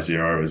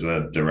 8x0 is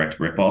a direct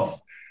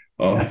ripoff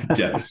of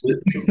Deficit.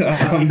 It's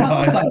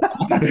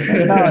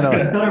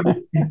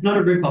not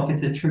a rip-off,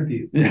 it's a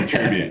tribute.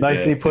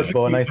 Nicely put,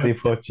 Beau. Nicely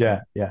put. Yeah.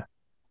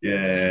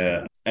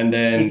 And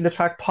then even the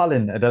track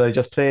Pollen that I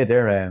just played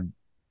there,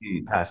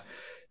 Pat,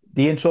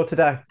 the intro to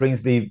that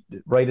brings me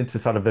right into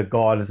sort of the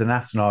God as an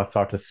astronaut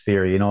sort of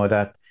sphere,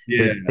 that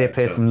they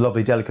play some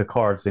lovely delicate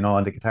chords,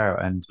 on the guitar,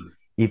 and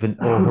even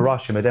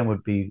Hiroshima then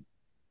would be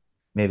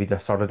maybe the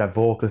sort of that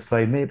vocal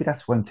side. Maybe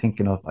that's what I'm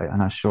thinking of. I'm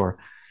not sure.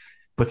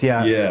 But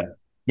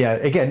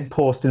again,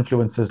 post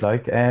influences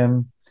like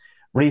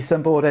Rhys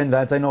and Beau then,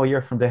 lads, I know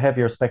you're from the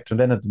heavier spectrum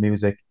then of the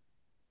music.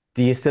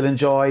 Do you still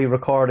enjoy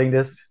recording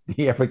this? Do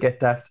you ever get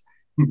that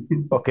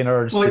fucking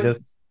urge to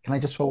just, can I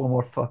just throw one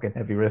more fucking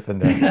heavy riff in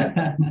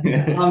there?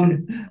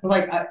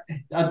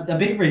 A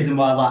big reason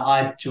why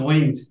I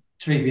joined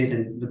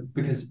TREEBEARD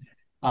because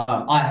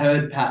I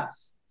heard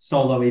Pat's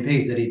solo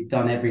EPs that he'd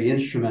done every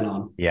instrument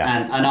on.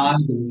 And I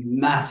was a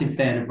massive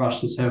fan of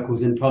Russian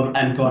Circles and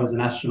God as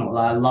an Astronaut.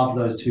 I love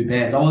those two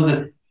bands. I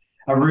wasn't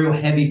a real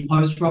heavy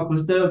post-rock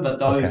listener, but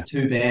those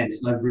two bands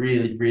I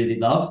really, really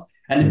loved.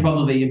 And then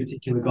probably in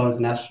particular, God as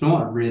an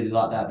Astronaut, I really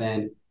like that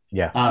band.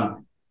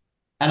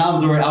 And I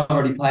was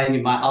already playing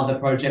in my other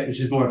project, which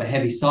is more of a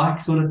heavy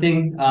psych sort of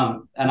thing.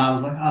 And I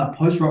was like,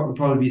 post-rock would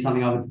probably be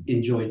something I would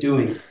enjoy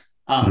doing.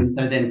 And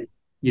so then,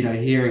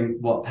 hearing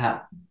what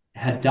Pat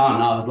had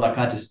done, I was like,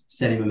 I just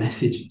sent him a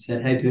message and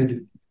said, hey,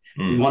 dude,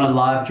 if you want a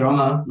live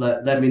drummer,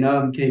 let me know.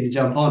 I'm keen to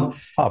jump on.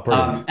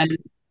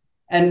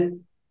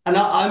 And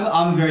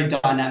I'm a very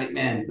dynamic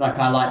man. Like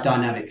I like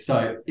dynamic.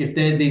 So if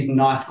there's these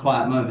nice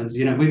quiet moments,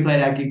 we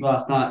played our gig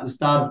last night at the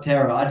start of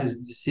Terror. I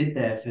just sit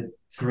there for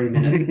 3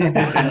 minutes, and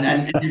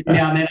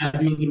now and then I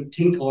do a little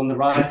tinkle on the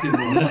right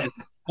cymbal.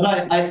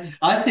 But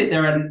I sit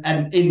there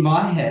and in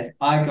my head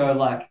I go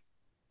like,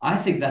 I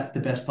think that's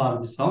the best part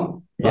of the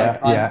song.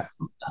 I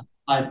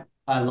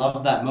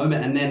love that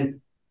moment. And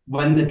then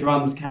when the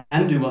drums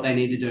can do what they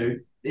need to do,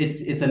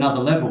 it's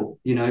another level.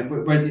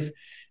 Whereas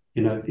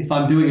if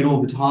I'm doing it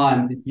all the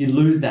time, you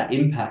lose that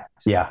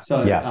impact.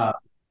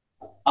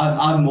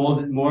 I'm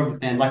more of a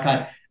fan. Like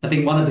I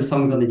think one of the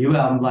songs on the new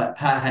album, like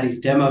Pat had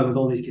his demo with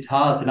all these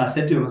guitars, and I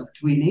said to him, I was like,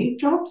 do we need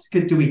drums?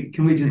 Can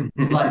we just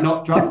like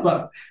not drums?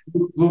 Like,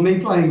 will me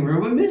playing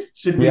ruin this?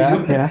 Should we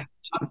do it?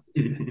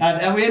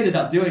 And we ended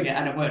up doing it,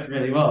 and it worked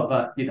really well.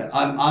 But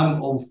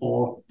I'm all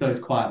for those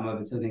quiet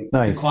moments. I think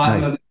the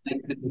quiet moments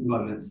make the big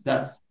moments.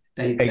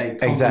 They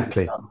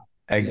Exactly. complement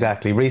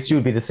Exactly. Rhys,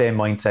 you'd be the same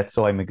mindset,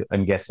 so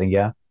I'm guessing,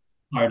 yeah.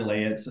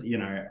 Totally. It's,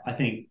 I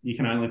think you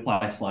can only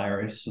play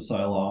Slayer Riffs for so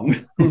long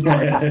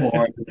before it gets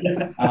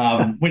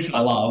boring, which I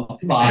love.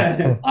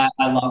 But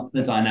I love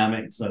the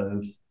dynamics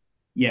of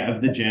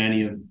the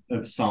journey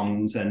of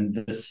songs and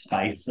the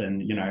space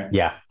and,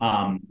 Yeah.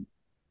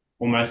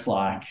 almost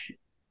like,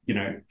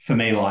 for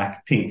me,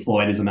 like Pink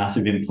Floyd is a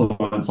massive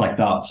influence, like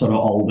that sort of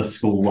older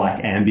school,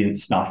 like ambient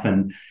stuff,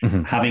 and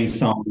Mhm. having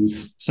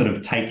songs sort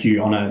of take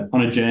you on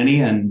a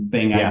journey and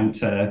being Yeah. able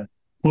to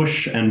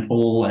push and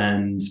pull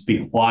and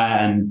be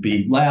quiet and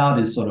be loud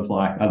is sort of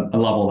like, I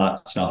love all that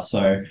stuff.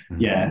 So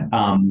yeah.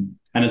 And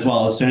as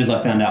well, as soon as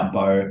I found out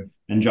Beau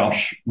and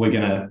Josh were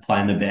going to play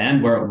in the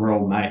band, we're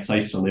all mates. I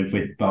used to live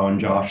with Beau and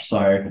Josh,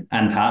 and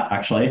Pat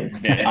actually,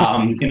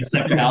 in a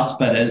separate house.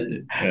 But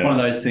one of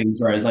those things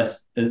where as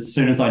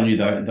soon as I knew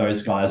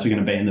those guys were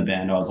going to be in the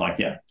band, I was like,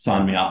 yeah,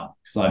 sign me up.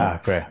 So,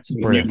 Great. so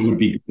Brilliant. it would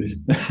be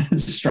good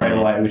straight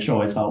away, which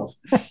always helps.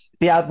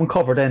 The album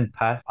cover then,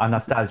 Pat, on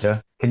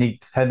Nostalgia. Can you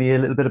tell me a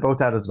little bit about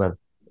that as well?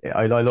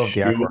 I love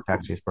the artwork,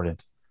 actually. It's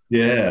brilliant.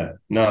 Yeah,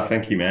 no,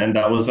 thank you, man.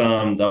 That was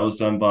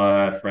done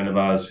by a friend of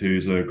ours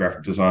who's a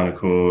graphic designer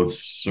called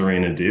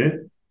Serena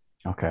Deer.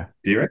 Okay.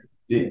 Deer?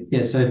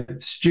 Yeah, so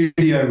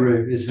Studio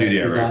Roo is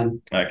Studio design.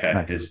 Roo. Okay,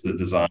 Nice. it's the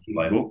design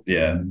label.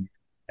 Yeah.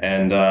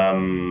 And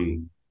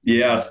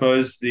I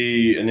suppose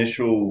the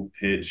initial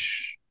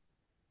pitch,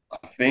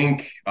 I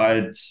think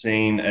I'd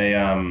seen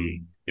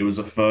it was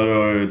a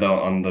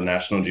photo on the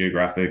National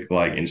Geographic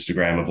like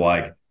Instagram of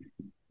like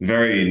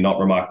very not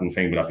remarkable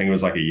thing, but I think it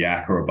was like a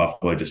yak or a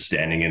buffalo just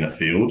standing in a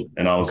field.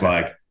 And I was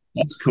like,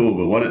 that's cool,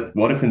 but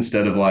what if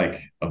instead of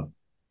like a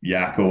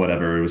yak or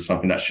whatever, it was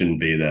something that shouldn't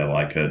be there,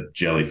 like a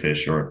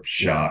jellyfish or a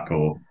shark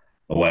or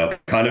a whale,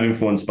 kind of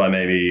influenced by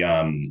maybe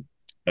the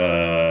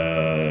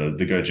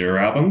Gojira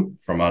album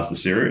from Us the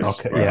Series,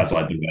 where it has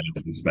like the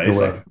whales in space,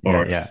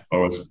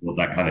 or it's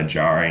that kind of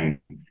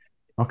jarring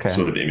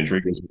sort of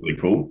imagery was really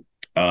cool.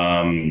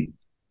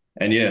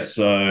 And yeah,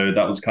 so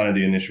that was kind of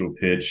the initial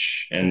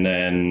pitch. And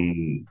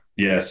then,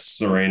 yes,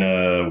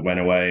 Serena went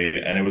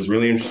away. And it was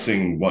really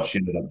interesting what she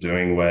ended up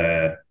doing,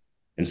 where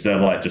instead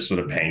of like just sort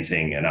of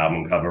painting an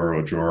album cover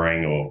or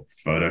drawing or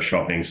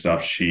photoshopping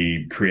stuff,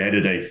 she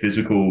created a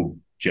physical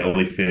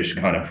jellyfish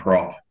kind of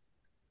prop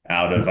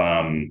out of,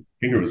 I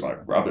think it was like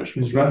rubbish.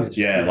 It was rubbish.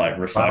 Yeah, like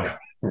recycled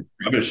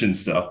rubbish and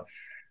stuff.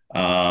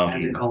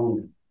 And a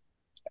colander.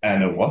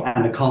 And a what?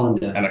 And a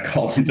colander. And a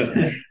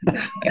colander.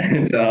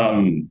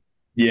 And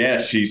yeah,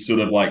 she sort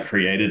of like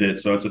created it.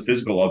 So it's a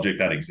physical object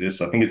that exists.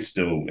 I think it's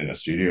still in a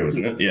studio,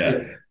 isn't it?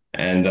 Yeah.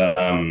 And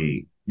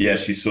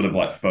she sort of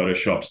like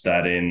photoshopped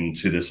that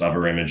into this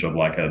other image of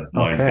like a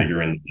lone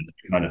figure and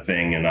kind of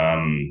thing.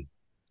 And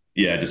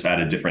just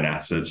added different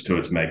assets to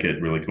it to make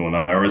it really cool. And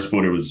I always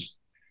thought it was,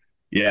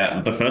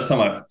 the first time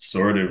I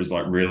saw it, it was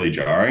like really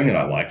jarring, and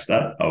I liked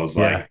that. I was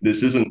like,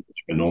 this isn't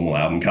a normal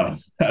album cover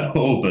at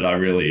all, but I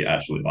really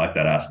actually like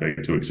that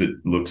aspect to it because it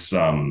looks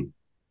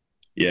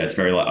it's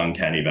very like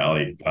Uncanny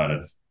Valley kind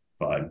of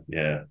vibe.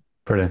 Yeah.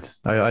 Brilliant.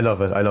 I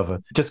love it. I love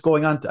it. Just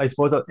going on, I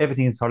suppose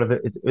everything is sort of,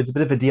 it's a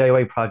bit of a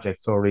DIY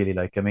project. So really,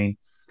 like, I mean,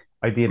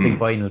 I'd be a big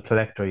vinyl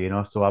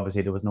collector, so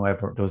obviously there was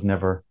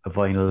never a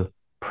vinyl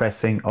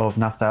pressing of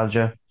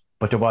Nostalgia,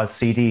 but there was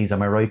CDs.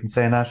 Am I right in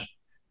saying that?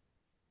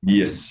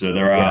 Yes. So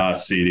there are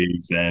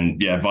CDs, and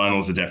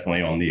vinyls are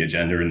definitely on the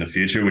agenda in the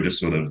future. We're just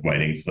sort of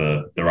waiting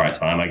for the right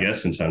time, I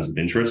guess, in terms of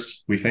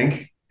interest, we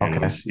think. Okay.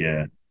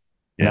 And,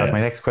 that was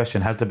my next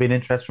question. Has there been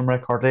interest from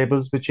record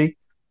labels with you?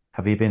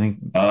 Have you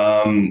been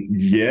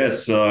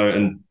so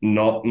and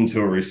not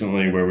until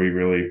recently were we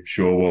really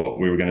sure what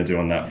we were going to do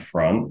on that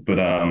front, but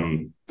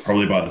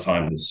probably by the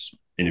time this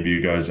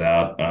interview goes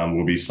out,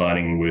 we'll be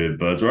signing with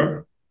Birds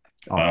Row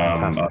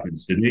up in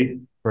Sydney.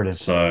 Brilliant.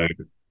 So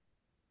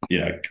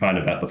kind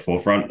of at the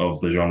forefront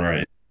of the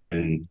genre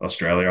in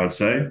Australia, I'd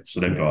say. So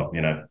they've got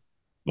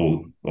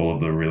all of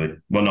the really,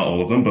 well, not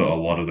all of them, but a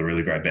lot of the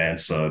really great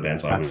bands. So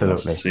bands like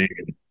Absolutely. To see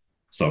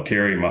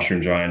Solkiri, Mushroom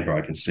Giant, who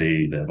I can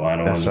see their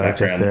vinyl That's in the right,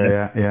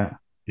 background.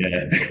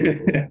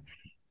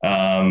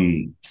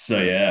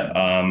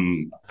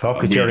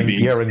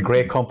 You're in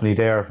great company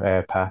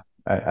there, Pat.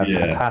 A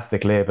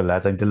fantastic label,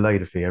 lads. I'm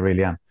delighted for you. I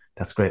really am.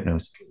 That's great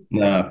news.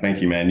 No, thank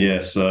you, man. Yeah,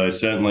 so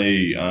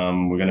certainly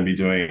we're going to be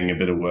doing a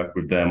bit of work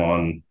with them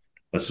on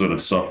a sort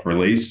of soft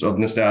release of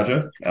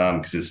Nostalgia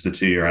because it's the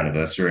 2-year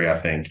anniversary, I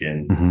think,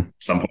 in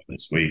some point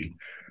this week.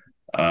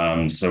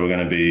 So we're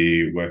going to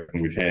be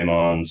working with him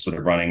on sort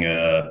of running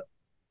a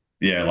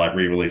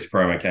re-release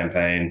promo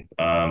campaign,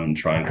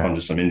 try and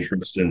conjure some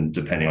interest, and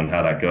depending on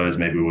how that goes,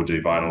 maybe we'll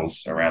do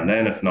vinyls around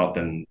then. If not,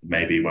 then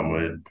maybe when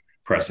we're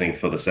pressing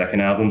for the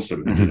second album, so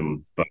we can do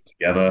them both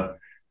together.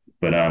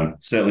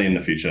 But certainly in the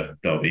future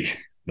they'll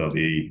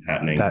be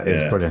happening. That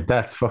is brilliant.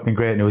 That's fucking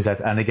great news.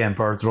 And again,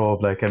 Birds Row,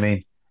 like, I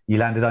mean, you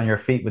landed on your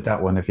feet with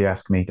that one, if you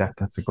ask me.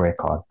 That's a great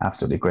call.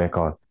 Absolutely great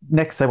call.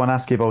 Next, I want to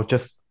ask you about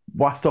just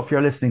what stuff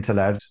you're listening to,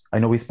 lads. I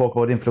know we spoke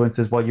about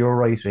influences while you were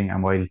writing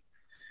and while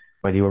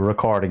you were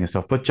recording and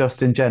stuff, but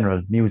just in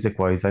general,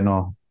 music-wise, I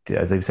know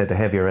as I've said, the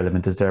heavier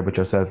element is there with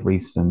yourself,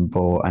 Rhys and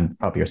Beau, and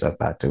probably yourself,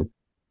 Pat, too.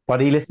 What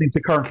are you listening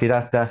to currently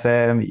that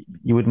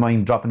you would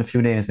mind dropping a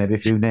few names, maybe a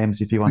few names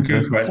if you want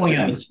Good to? Pulling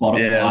out question. the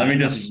Spotify. Yeah,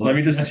 let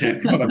me just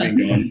check what I've been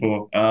going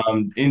for.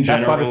 In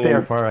That's what it's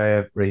there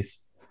general, for,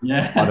 Rhys.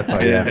 Yeah.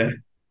 Spotify, yeah. yeah.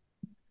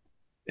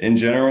 In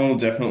general,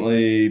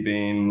 definitely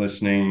been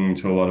listening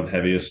to a lot of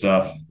heavier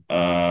stuff.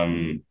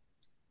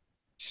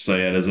 So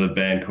yeah, there's a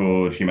band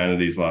called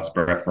Humanity's Last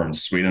Breath from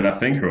Sweden, I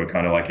think, who are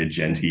kind of like a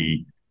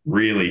genty,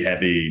 really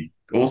heavy,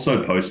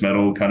 also post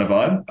metal kind of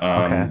vibe.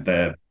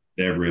 Okay.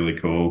 They're really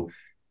cool.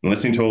 I'm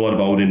listening to a lot of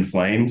Old In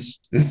Flames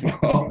as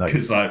well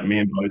because Nice. me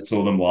and Beau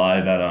saw them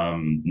live at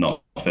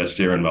Knotfest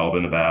here in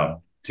Melbourne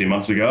about 2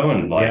 months ago,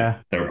 and like Yeah.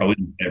 they were probably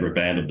my favorite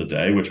band of the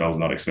day, which I was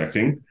not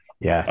expecting.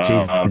 Yeah.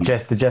 Jeez, Um,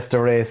 the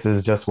Jester Race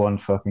is just one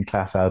fucking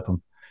class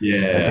album. I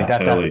yeah, think that's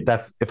totally.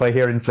 that's if I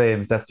hear In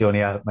Flames, that's the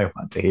only album I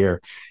want to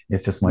hear.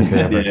 It's just my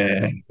favorite.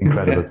 Yeah. It's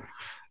incredible.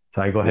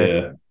 Sorry, go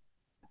ahead.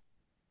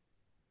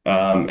 Yeah.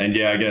 And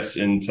yeah, I guess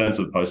in terms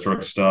of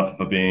post-rock stuff,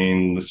 I've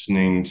been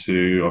listening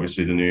to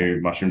obviously the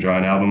new Mushroom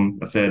Giant album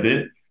a fair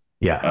bit.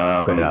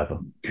 Yeah, great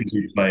album. Because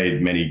we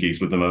played many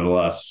gigs with them over the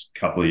last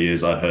couple of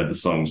years, I'd heard the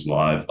songs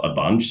live a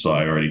bunch, so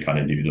I already kind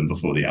of knew them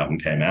before the album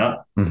came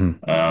out.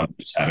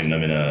 Just having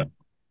them in a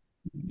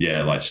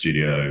like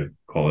studio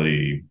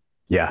quality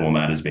Yeah,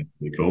 format has been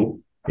really cool.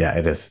 yeah,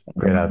 it is.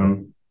 Great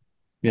album.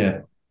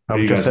 Yeah. How Are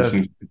you about guys yourself,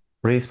 listening to?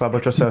 Rhys? What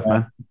about yourself,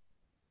 man?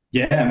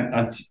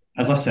 Yeah,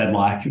 as I said,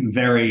 like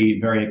very,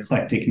 very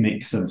eclectic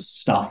mix of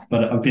stuff.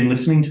 But I've been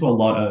listening to a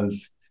lot of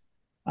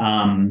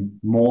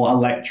more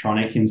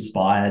electronic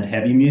inspired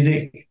heavy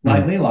music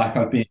lately. Like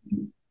I've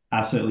been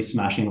absolutely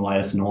smashing the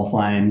latest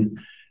Northlane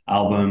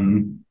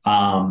album.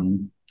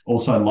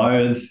 Also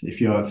Loathe,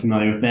 if you're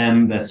familiar with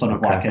them, they're sort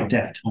of like a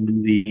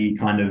Deftones-y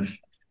kind of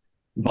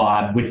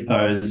vibe with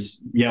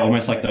those,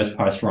 almost like those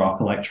post-rock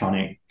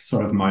electronic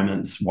sort of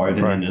moments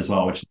woven in as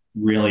well, which is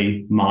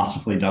really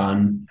masterfully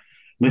done.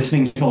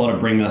 Listening to a lot of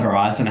Bring the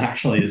Horizon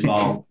actually as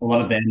well. A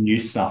lot of their new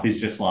stuff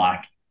is just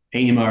like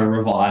emo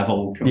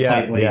revival,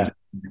 completely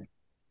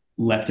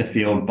left of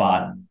field.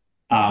 But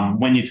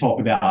when you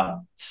talk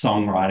about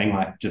songwriting,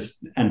 like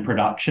and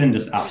production,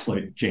 just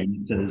absolute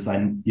geniuses,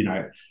 and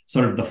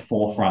sort of the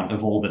forefront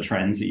of all the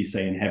trends that you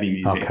see in heavy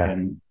music,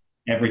 and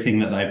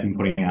everything that they've been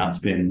putting out's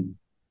been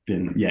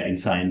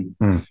insane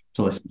to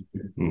listen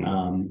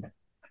to.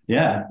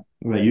 What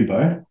about you,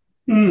 Beau?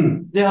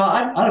 Yeah,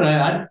 I don't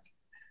know.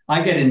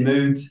 I get in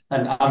moods,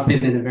 and I've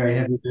been in a very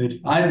heavy mood.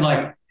 I've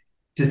like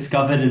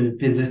discovered and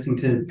been listening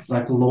to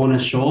like Lorna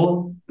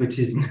Shore, which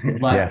is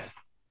like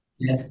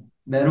death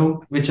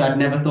metal, which I'd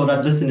never thought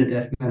I'd listen to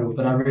death metal,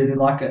 but I really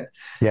like it.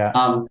 Yeah.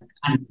 And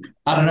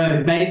I don't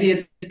know, maybe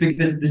it's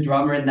because the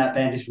drummer in that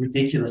band is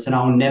ridiculous, and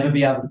I'll never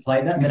be able to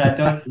play that I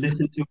don't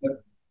listen to it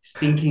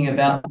thinking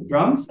about the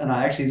drums, and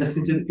I actually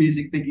listen to the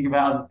music thinking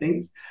about other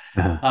things.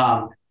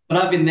 But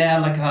I've been there,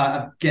 like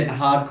getting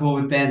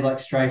hardcore with bands like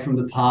Stray from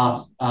the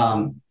Path.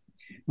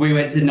 We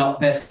went to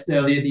Knotfest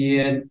earlier the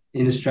year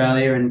in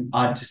Australia, and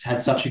I just had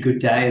such a good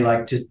day,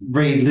 like just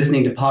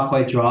listening to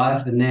Parkway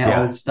Drive and their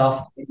old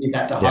stuff, thinking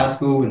back to high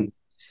school, and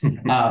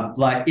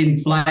like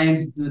In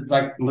Flames,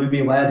 like blew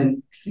me away. I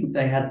didn't think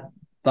they had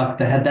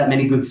that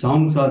many good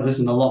songs, so I've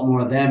listened to a lot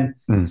more of them.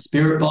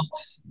 Spirit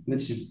Box,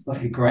 which is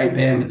like a great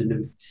band with an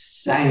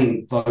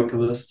insane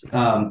vocalist.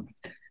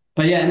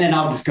 But yeah, and then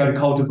I'll just go to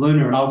Cult of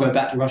Luna, and I'll go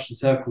back to Russian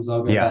Circles.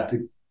 I'll go back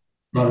to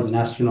God as an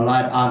Astronaut.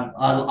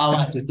 I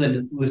like just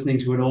listening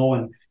to it all,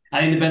 and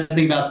I think the best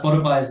thing about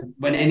Spotify is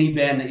when any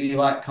band that you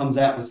like comes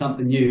out with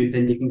something new,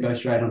 then you can go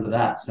straight onto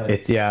that. So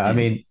I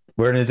mean,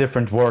 we're in a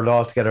different world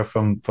altogether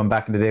from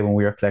back in the day when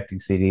we were collecting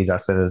CDs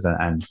ourselves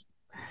and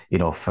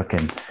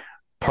fucking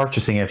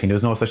purchasing everything.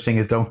 There's no such thing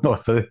as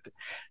download. So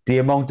the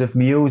amount of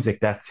music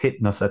that's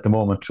hitting us at the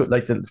moment through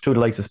the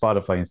likes of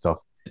Spotify and stuff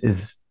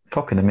is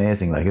fucking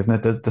amazing, like, isn't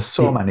it? There's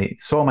so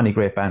many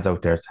great bands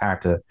out there. It's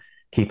hard to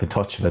keep in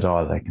touch with it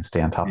all, like, and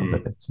stay on top of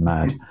it. It's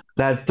mad.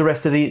 Lads, the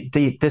rest of the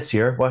this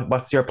year,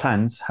 what's your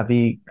plans? Have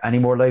you any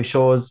more live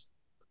shows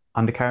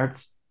on the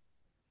cards?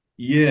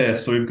 Yeah,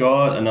 so we've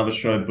got another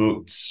show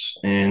booked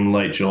in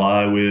late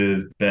July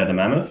with Bear the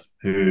Mammoth,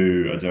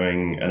 who are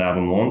doing an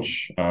album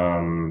launch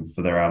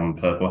for their album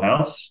Purple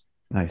House.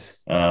 Nice.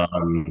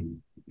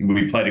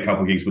 We played a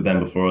couple of gigs with them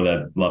before.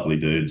 They're lovely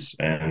dudes,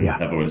 and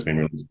have always been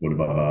really supportive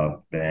of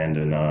our band.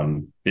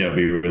 And it'd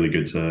be really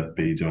good to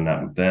be doing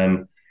that with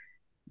them.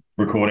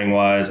 Recording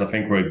wise, I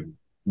think we're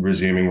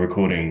resuming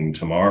recording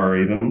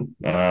tomorrow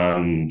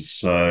even.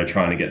 So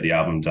trying to get the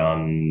album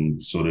done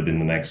sort of in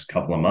the next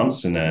couple of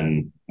months, and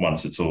then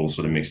once it's all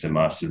sort of mixed and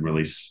mastered,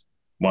 release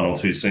 1 or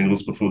 2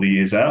 singles before the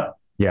year's out.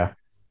 Yeah.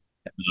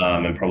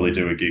 And probably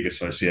do a gig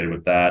associated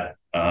with that.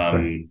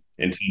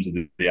 In terms of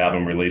the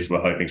album release,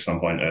 we're hoping some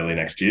point early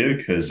next year,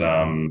 because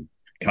Khan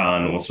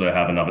also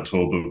have another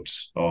tour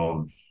booked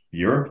of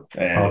Europe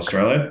and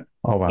Australia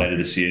later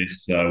this year.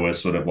 So we're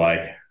sort of like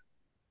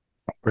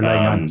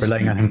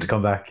relying on him to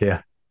come back.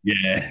 Yeah.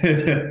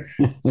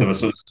 So we're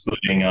sort of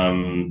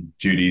splitting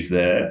duties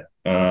there.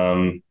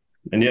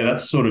 and yeah,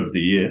 that's sort of the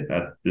year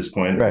at this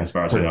point, Right. as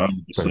far as I know.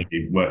 Brilliant.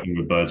 Obviously, working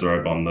with Bird's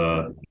Rope on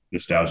the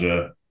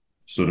nostalgia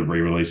sort of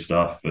re-release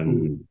stuff,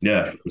 and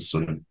yeah, it was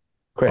sort of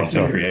Great content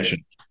stuff.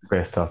 creation.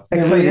 Great stuff. Yeah, we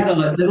Excited. had a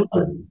little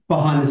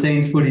behind the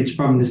scenes footage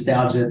from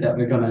Nostalgia that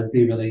we're going to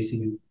be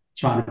releasing and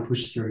trying to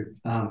push through.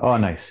 Oh,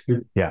 nice.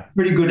 Yeah.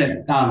 Pretty good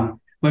at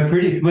we're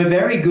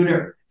very good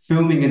at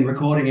filming and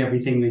recording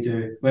everything we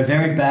do. We're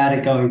very bad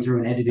at going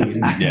through and editing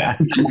it. Yeah.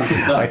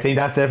 I think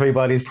that's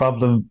everybody's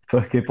problem.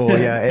 Fucking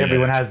boy, yeah.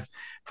 Everyone has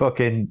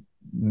fucking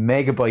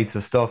megabytes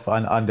of stuff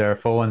on their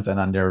phones and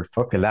on their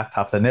fucking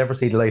laptops. I never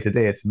see the light of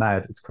day. It's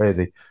mad. It's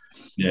crazy.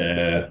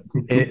 Yeah.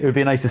 It would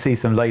be nice to see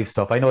some live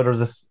stuff. I know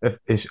there's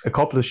a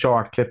couple of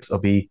short clips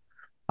of me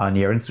on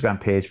your Instagram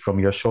page from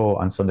your show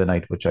on Sunday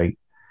night, which I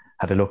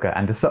had a look at,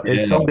 and it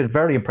sounded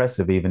very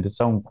impressive. Even the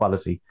sound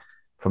quality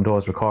from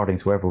those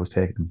recordings, whoever was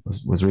taking them,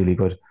 was really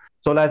good.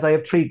 So, lads, I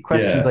have 3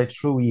 questions I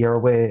threw your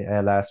way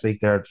last week.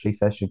 There are 3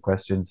 session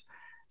questions.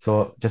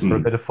 So, just for a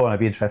bit of fun, I'd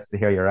be interested to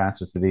hear your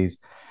answers to these.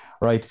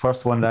 Right,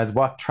 first one, lads.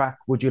 What track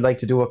would you like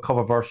to do a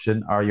cover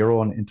version or your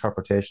own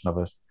interpretation of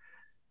it?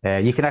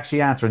 You can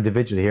actually answer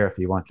individually here if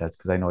you want, lads,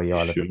 because I know you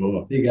all.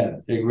 Sure. You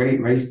got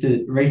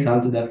Rhys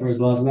answered that for us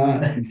last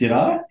night. Did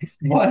I?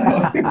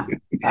 Why?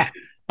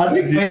 I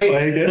think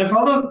the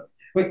problem.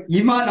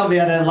 You might not be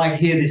able to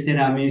hear this in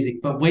our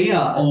music, but we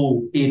are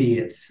all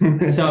idiots.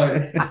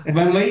 So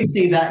when we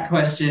see that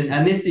question,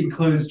 and this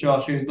includes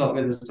Josh, who's not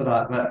with us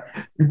tonight, but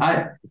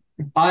I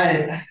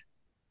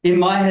in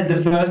my head,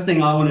 the first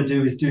thing I want to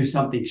do is do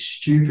something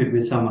stupid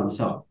with someone's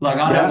song.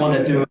 I don't want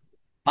to do it.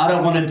 I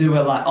don't want to do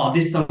it oh,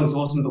 this song's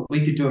awesome, but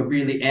we could do a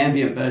really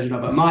ambient version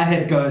of it. My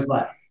head goes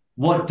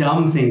what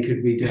dumb thing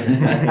could we do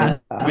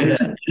with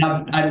it?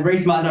 And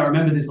Rhys might not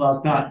remember this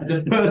last night, but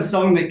the first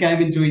song that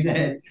came into his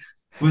head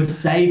was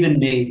Saving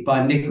Me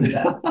by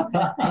Nickelback.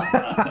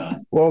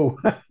 Whoa.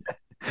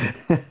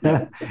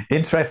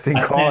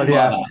 Interesting call,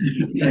 yeah.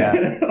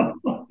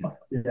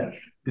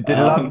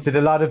 Did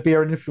a lot of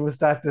beer influence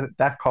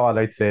that call,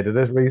 I'd say, did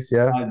it, Rhys?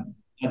 Yeah.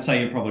 I'd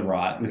say you're probably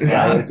right.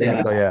 I think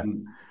so, yeah.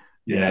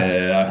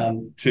 Yeah,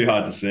 too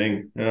hard to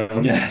sing.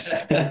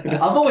 Yes.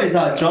 I've always,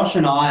 Josh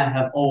and I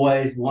have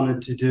always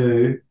wanted to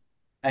do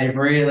a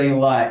really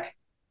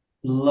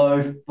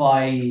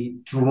lo-fi,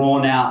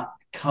 drawn out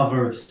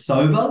cover of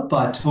Sober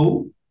by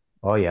Tool.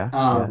 Oh, yeah.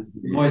 I've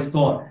always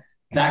thought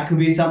that could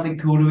be something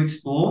cool to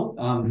explore.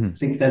 I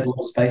think there's a lot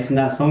of space in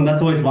that song.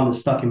 That's always one that's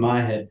stuck in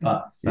my head.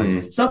 But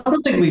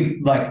something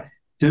we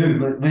do,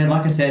 but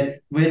like I said,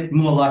 we're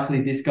more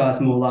likely, this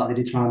guy's more likely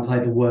to try and play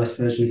the worst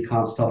version of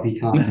Can't Stop, He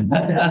Can't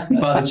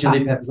by the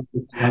Chili Peppers.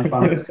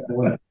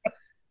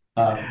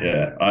 I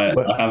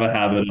have a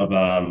habit of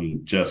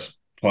just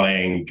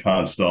playing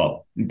Can't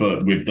Stop,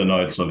 but with the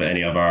notes of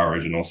any of our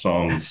original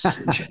songs.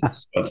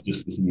 That's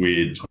just this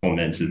weird,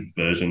 tormented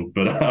version.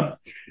 But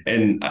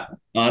and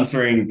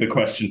answering the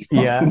question,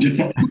 we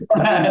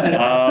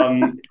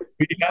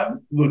have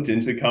looked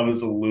into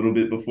covers a little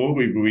bit before.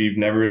 We've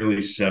never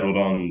really settled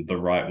on the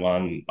right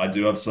one. I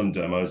do have some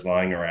demos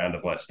lying around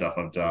of stuff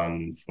I've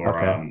done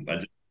for I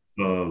did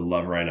for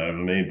Love Reign Over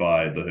Me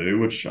by The Who,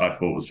 which I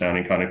thought was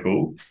sounding kind of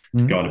cool.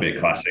 Going a bit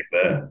classic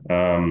there.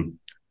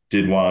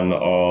 Did one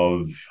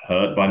of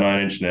Hurt by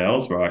 9 Inch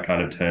Nails, where I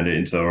kind of turned it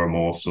into a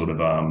more sort of,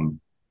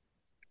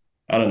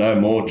 I don't know,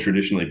 more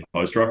traditionally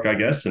post-rock, I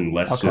guess, and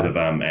less sort of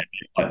ambient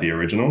like the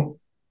original.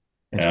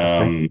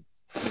 Interesting.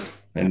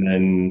 And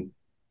then,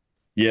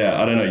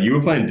 I don't know, you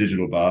were playing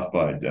Digital Bath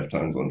by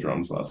Deftones on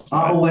drums last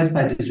night. I always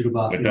play Digital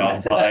Bath. I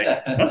was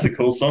that's a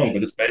cool song,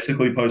 but it's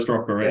basically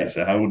post-rock already,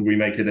 so how would we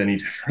make it any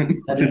different?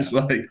 It's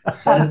that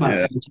is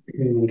my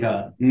signature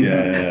card.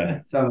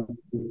 Yeah. So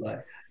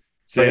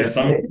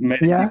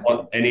maybe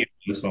not any of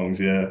the songs,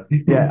 you're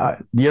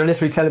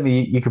literally telling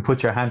me you could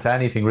put your hand to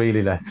anything,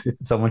 really, lads. If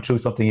someone threw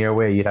something your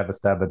way, you'd have a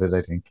stab at it,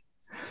 I think.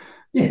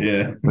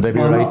 Yeah. Would I be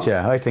right?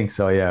 Yeah, I think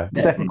so, yeah.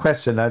 Second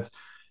question, lads.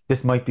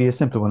 This might be a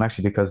simple one,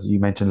 actually, because you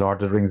mentioned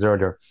Lord of the Rings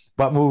earlier.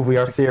 What movie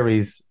or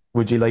series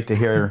would you like to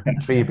hear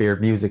Treebeard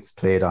music's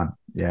played on?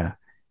 Yeah.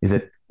 Is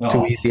it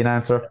too easy an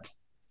answer?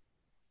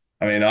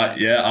 I mean,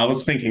 I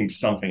was thinking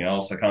something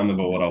else. I can't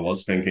remember what I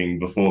was thinking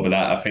before, but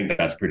I think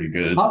that's pretty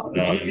good. I would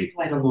be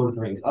played on Lord of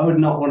the Rings. I would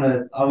not want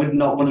to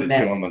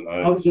mess. I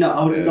would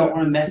not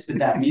want to mess with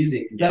that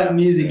music. That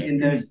music in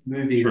those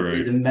movies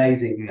is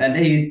amazing, and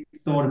he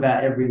thought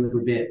about every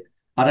little bit.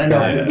 I don't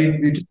know.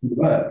 We just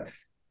work.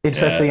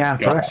 Interesting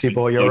answer, actually,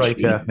 Beau. You're right.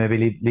 Yeah,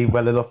 maybe leave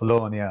well enough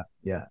alone.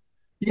 Yeah.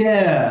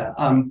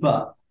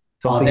 But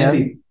something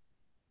else.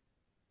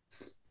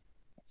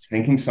 I was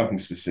thinking something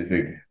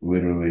specific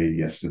literally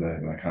yesterday,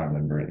 but I can't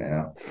remember it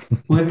now.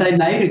 Well, if they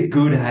made a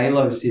good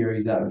Halo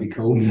series, that would be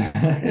cool.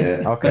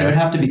 Okay. But it would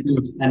have to be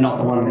good and not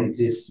the one that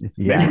exists.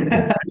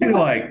 Yeah. Maybe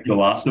like The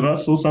Last of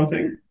Us or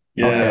something.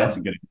 That's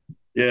a good.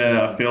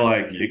 Yeah, I feel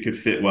like it could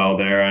fit well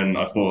there, and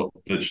I thought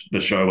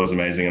the show was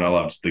amazing, and I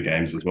loved the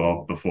games as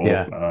well before.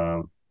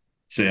 Yeah.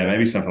 So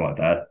maybe something like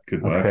that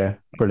could work. Okay,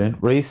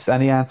 brilliant. Rhys,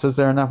 any answers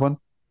there on that one?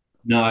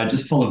 No,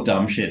 just full of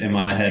dumb shit in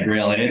my head,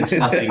 really. It's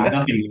nothing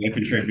to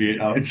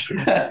contribute. I'd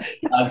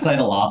say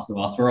The Last of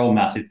Us. We're all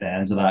massive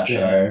fans of that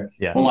show.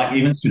 Yeah. Or like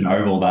even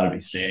Chernobyl, that'd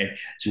be sick.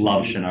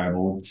 Love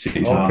Chernobyl.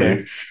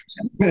 Okay.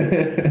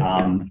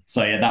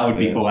 So yeah, that would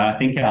be cool. And I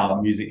think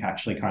our music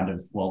actually kind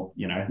of, well,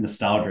 you know,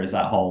 nostalgia is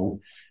that whole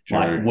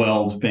like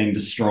world being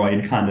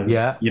destroyed kind of,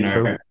 you know,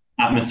 true.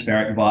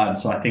 atmospheric vibe.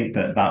 So I think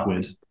that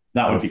would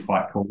be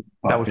quite cool.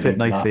 That would fit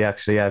nicely,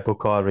 actually. Yeah, good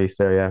call, Rhys.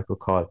 There, yeah, good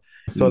call.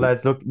 So,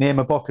 lads, look, name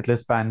a bucket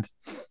list band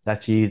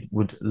that you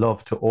would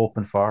love to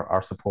open for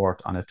or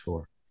support on a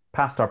tour,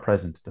 past or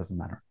present, doesn't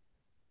matter.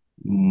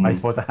 I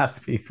suppose it has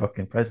to be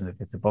fucking present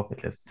if it's a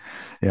bucket list.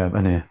 Yeah,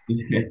 but anyway.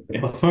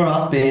 Well, for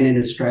us being in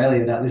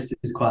Australia, that list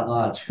is quite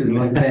large because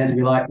most of the bands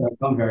we like don't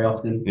come very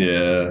often.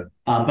 Yeah.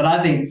 But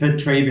I think for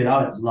TREEBEARD,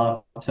 I would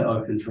love to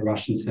open for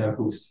Russian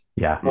Circles.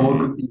 Yeah.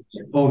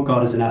 Or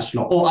God is an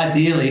Astronaut. Or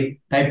ideally,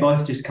 they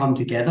both just come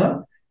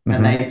together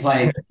and they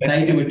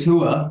do a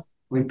tour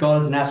with God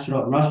as an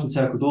Astronaut and Russian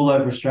Circles all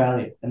over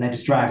Australia, and they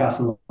just drag us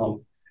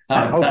along.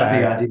 That'd be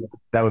ideal.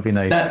 That would be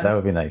nice. That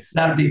would be nice.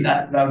 That would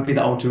be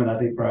the ultimate, I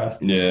think, for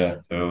us. Yeah,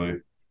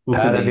 totally.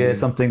 Have you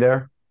something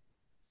there?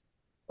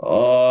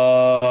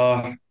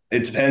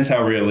 It depends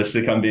how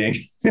realistic I'm being.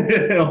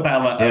 How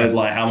much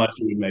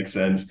it would make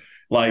sense.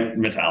 Like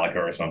Metallica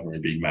or something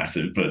would be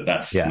massive, but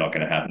that's not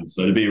going to happen.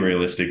 So to be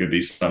realistic, it would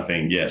be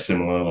something,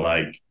 similar,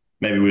 like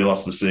maybe We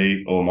Lost the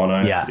Sea or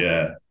Mono.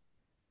 Yeah.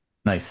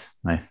 Nice.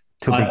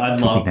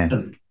 I'd love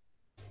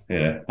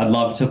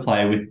to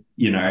play with,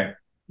 you know,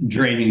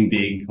 dreaming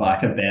big,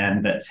 like a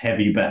band that's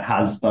heavy but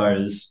has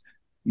those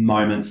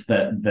moments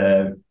that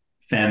the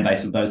fan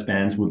base of those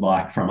bands would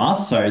like from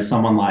us. So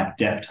someone like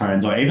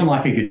Deftones or even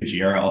like a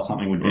Gojira or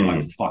something would be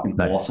like fucking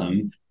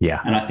awesome.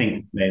 Yeah. And I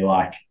think they're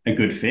like a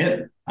good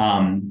fit.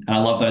 And I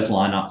love those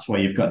lineups where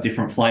you've got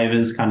different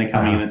flavors kind of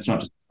coming in. It's not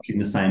just watching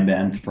the same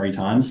band 3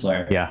 times.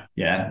 So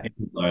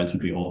those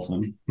would be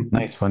awesome.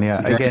 Nice one.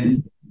 Yeah.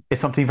 Again,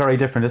 it's something very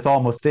different. It's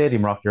almost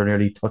stadium rock you're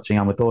nearly touching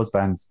on with those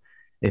bands.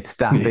 It's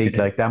that big.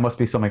 Like, that must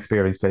be some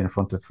experience playing in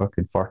front of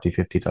fucking 40,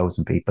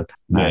 50,000 people.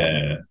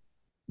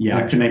 Yeah,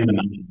 I can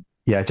imagine.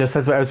 Yeah, just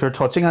as we're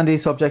touching on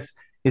these subjects,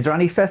 is there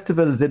any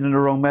festivals in and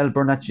around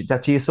Melbourne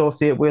that you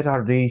associate with,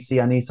 or do you see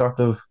any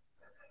sort of...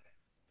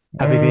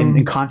 Have you been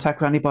in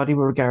contact with anybody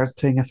with regards to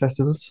playing at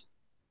festivals?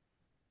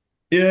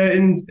 Yeah,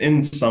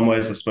 in some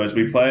ways, I suppose.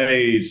 We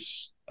played,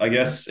 I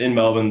guess, in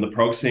Melbourne, the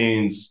prog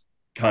scene's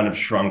kind of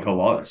shrunk a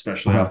lot,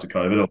 especially after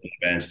COVID. All the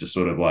bands just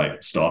sort of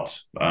like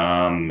stopped.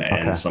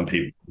 And some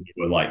people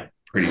who were like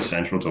pretty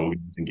central to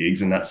organizing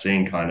gigs in that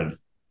scene kind of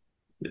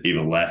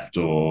either left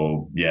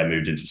or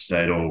moved into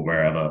state or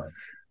wherever.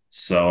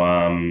 So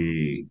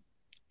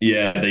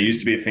there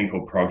used to be a thing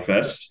called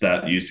Progfest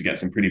that used to get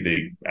some pretty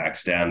big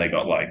acts down. They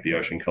got like the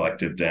Ocean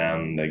Collective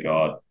down. They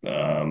got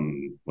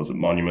was it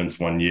Monuments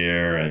one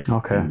year and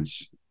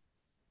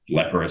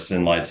Leprous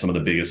and like some of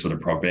the biggest sort of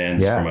prog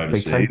bands from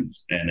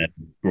overseas, and then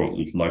brought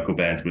local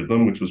bands with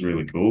them, which was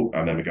really cool. I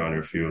remember going to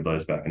a few of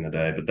those back in the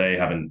day, but they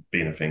haven't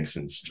been a thing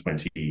since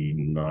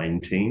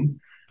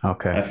 2019.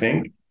 I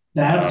think.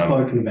 They have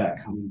spoken about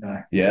coming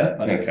back. Yeah,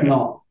 but it's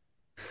not.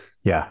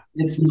 Yeah,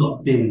 it's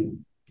not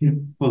been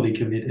fully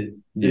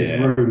committed. There's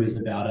rumors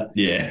about it.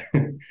 Yeah.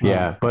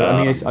 But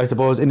I mean, I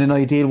suppose in an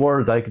ideal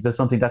world, like, is there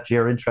something that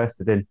you're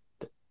interested in?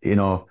 You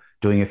know,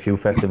 doing a few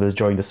festivals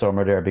during the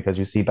summer there, because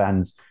you see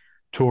bands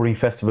touring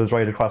festivals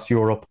right across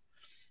Europe.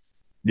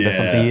 Is that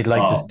something you'd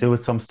like to do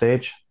at some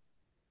stage?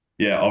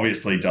 Yeah,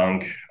 obviously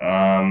Dunk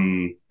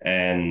and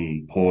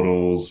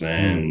Portals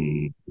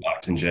and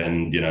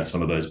Actingen, you know,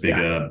 some of those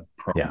bigger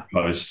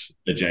post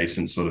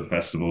adjacent sort of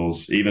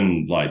festivals,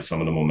 even like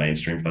some of the more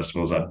mainstream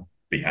festivals, I'd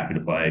be happy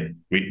to play.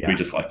 We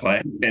just like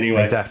playing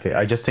anyway. Exactly.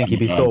 I just think you'd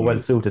be so well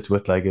suited to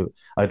it. Like,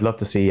 I'd love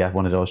to see you at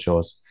one of those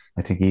shows.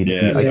 I think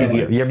I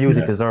think your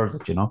music deserves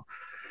it, you know.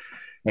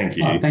 Thank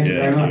you. Thank you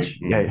very much.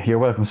 Yeah, you're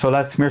welcome. So,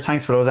 lads, come here.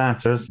 Thanks for those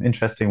answers.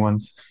 Interesting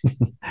ones.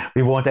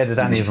 We won't edit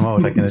any of them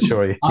out, I can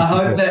assure you. I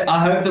hope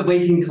that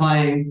we can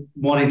claim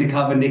wanting to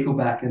cover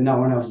Nickelback and no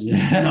one else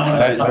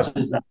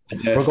touches that.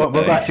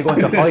 We're actually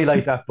going to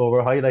highlight that, but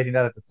we're highlighting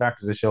that at the start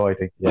of the show, I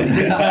think.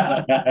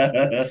 Yeah.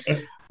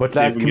 But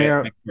lads, come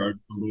here.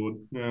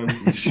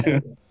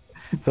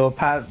 So,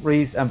 Pat,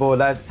 Rhys and Beau,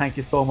 lads, thank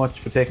you so much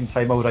for taking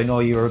time out. I know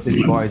you were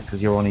busy boys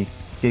because you were only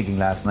gigging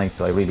last night,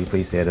 so I really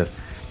appreciate it.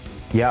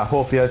 Yeah,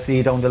 hopefully I'll see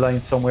you down the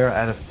line somewhere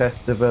at a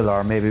festival,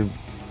 or maybe,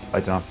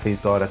 I don't know, please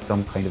God, at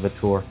some kind of a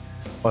tour.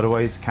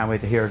 Otherwise, can't wait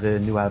to hear the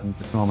new album,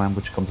 The Snowman,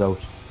 which comes out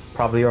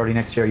probably early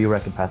next year, you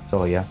reckon, Pat?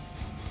 So, yeah.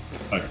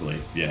 Hopefully,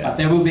 yeah. But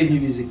there will be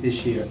new music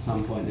this year at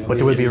some point. But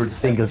there will be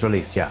singles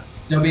released, yeah.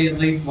 There'll be at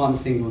least one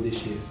single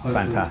this year.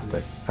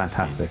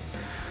 Fantastic.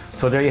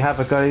 So there you have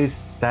it,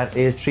 guys. That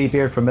is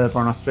TREEBEARD from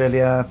Melbourne,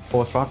 Australia.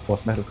 Post-rock,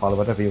 post-metal, call it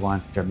whatever you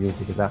want. Their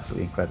music is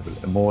absolutely incredible.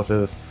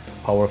 Emotive,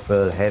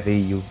 powerful,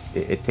 heavy.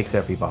 It ticks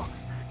every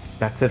box.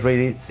 That's it,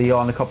 really. See you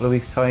all in a couple of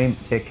weeks' time.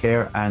 Take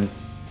care and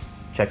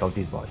check out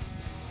these boys.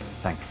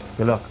 Thanks.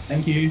 Good luck.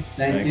 Thank you.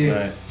 Thanks, you.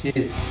 Mate.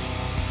 Cheers.